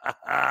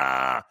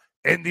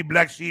 And the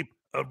black sheep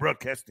of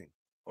broadcasting.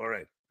 All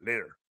right,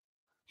 later.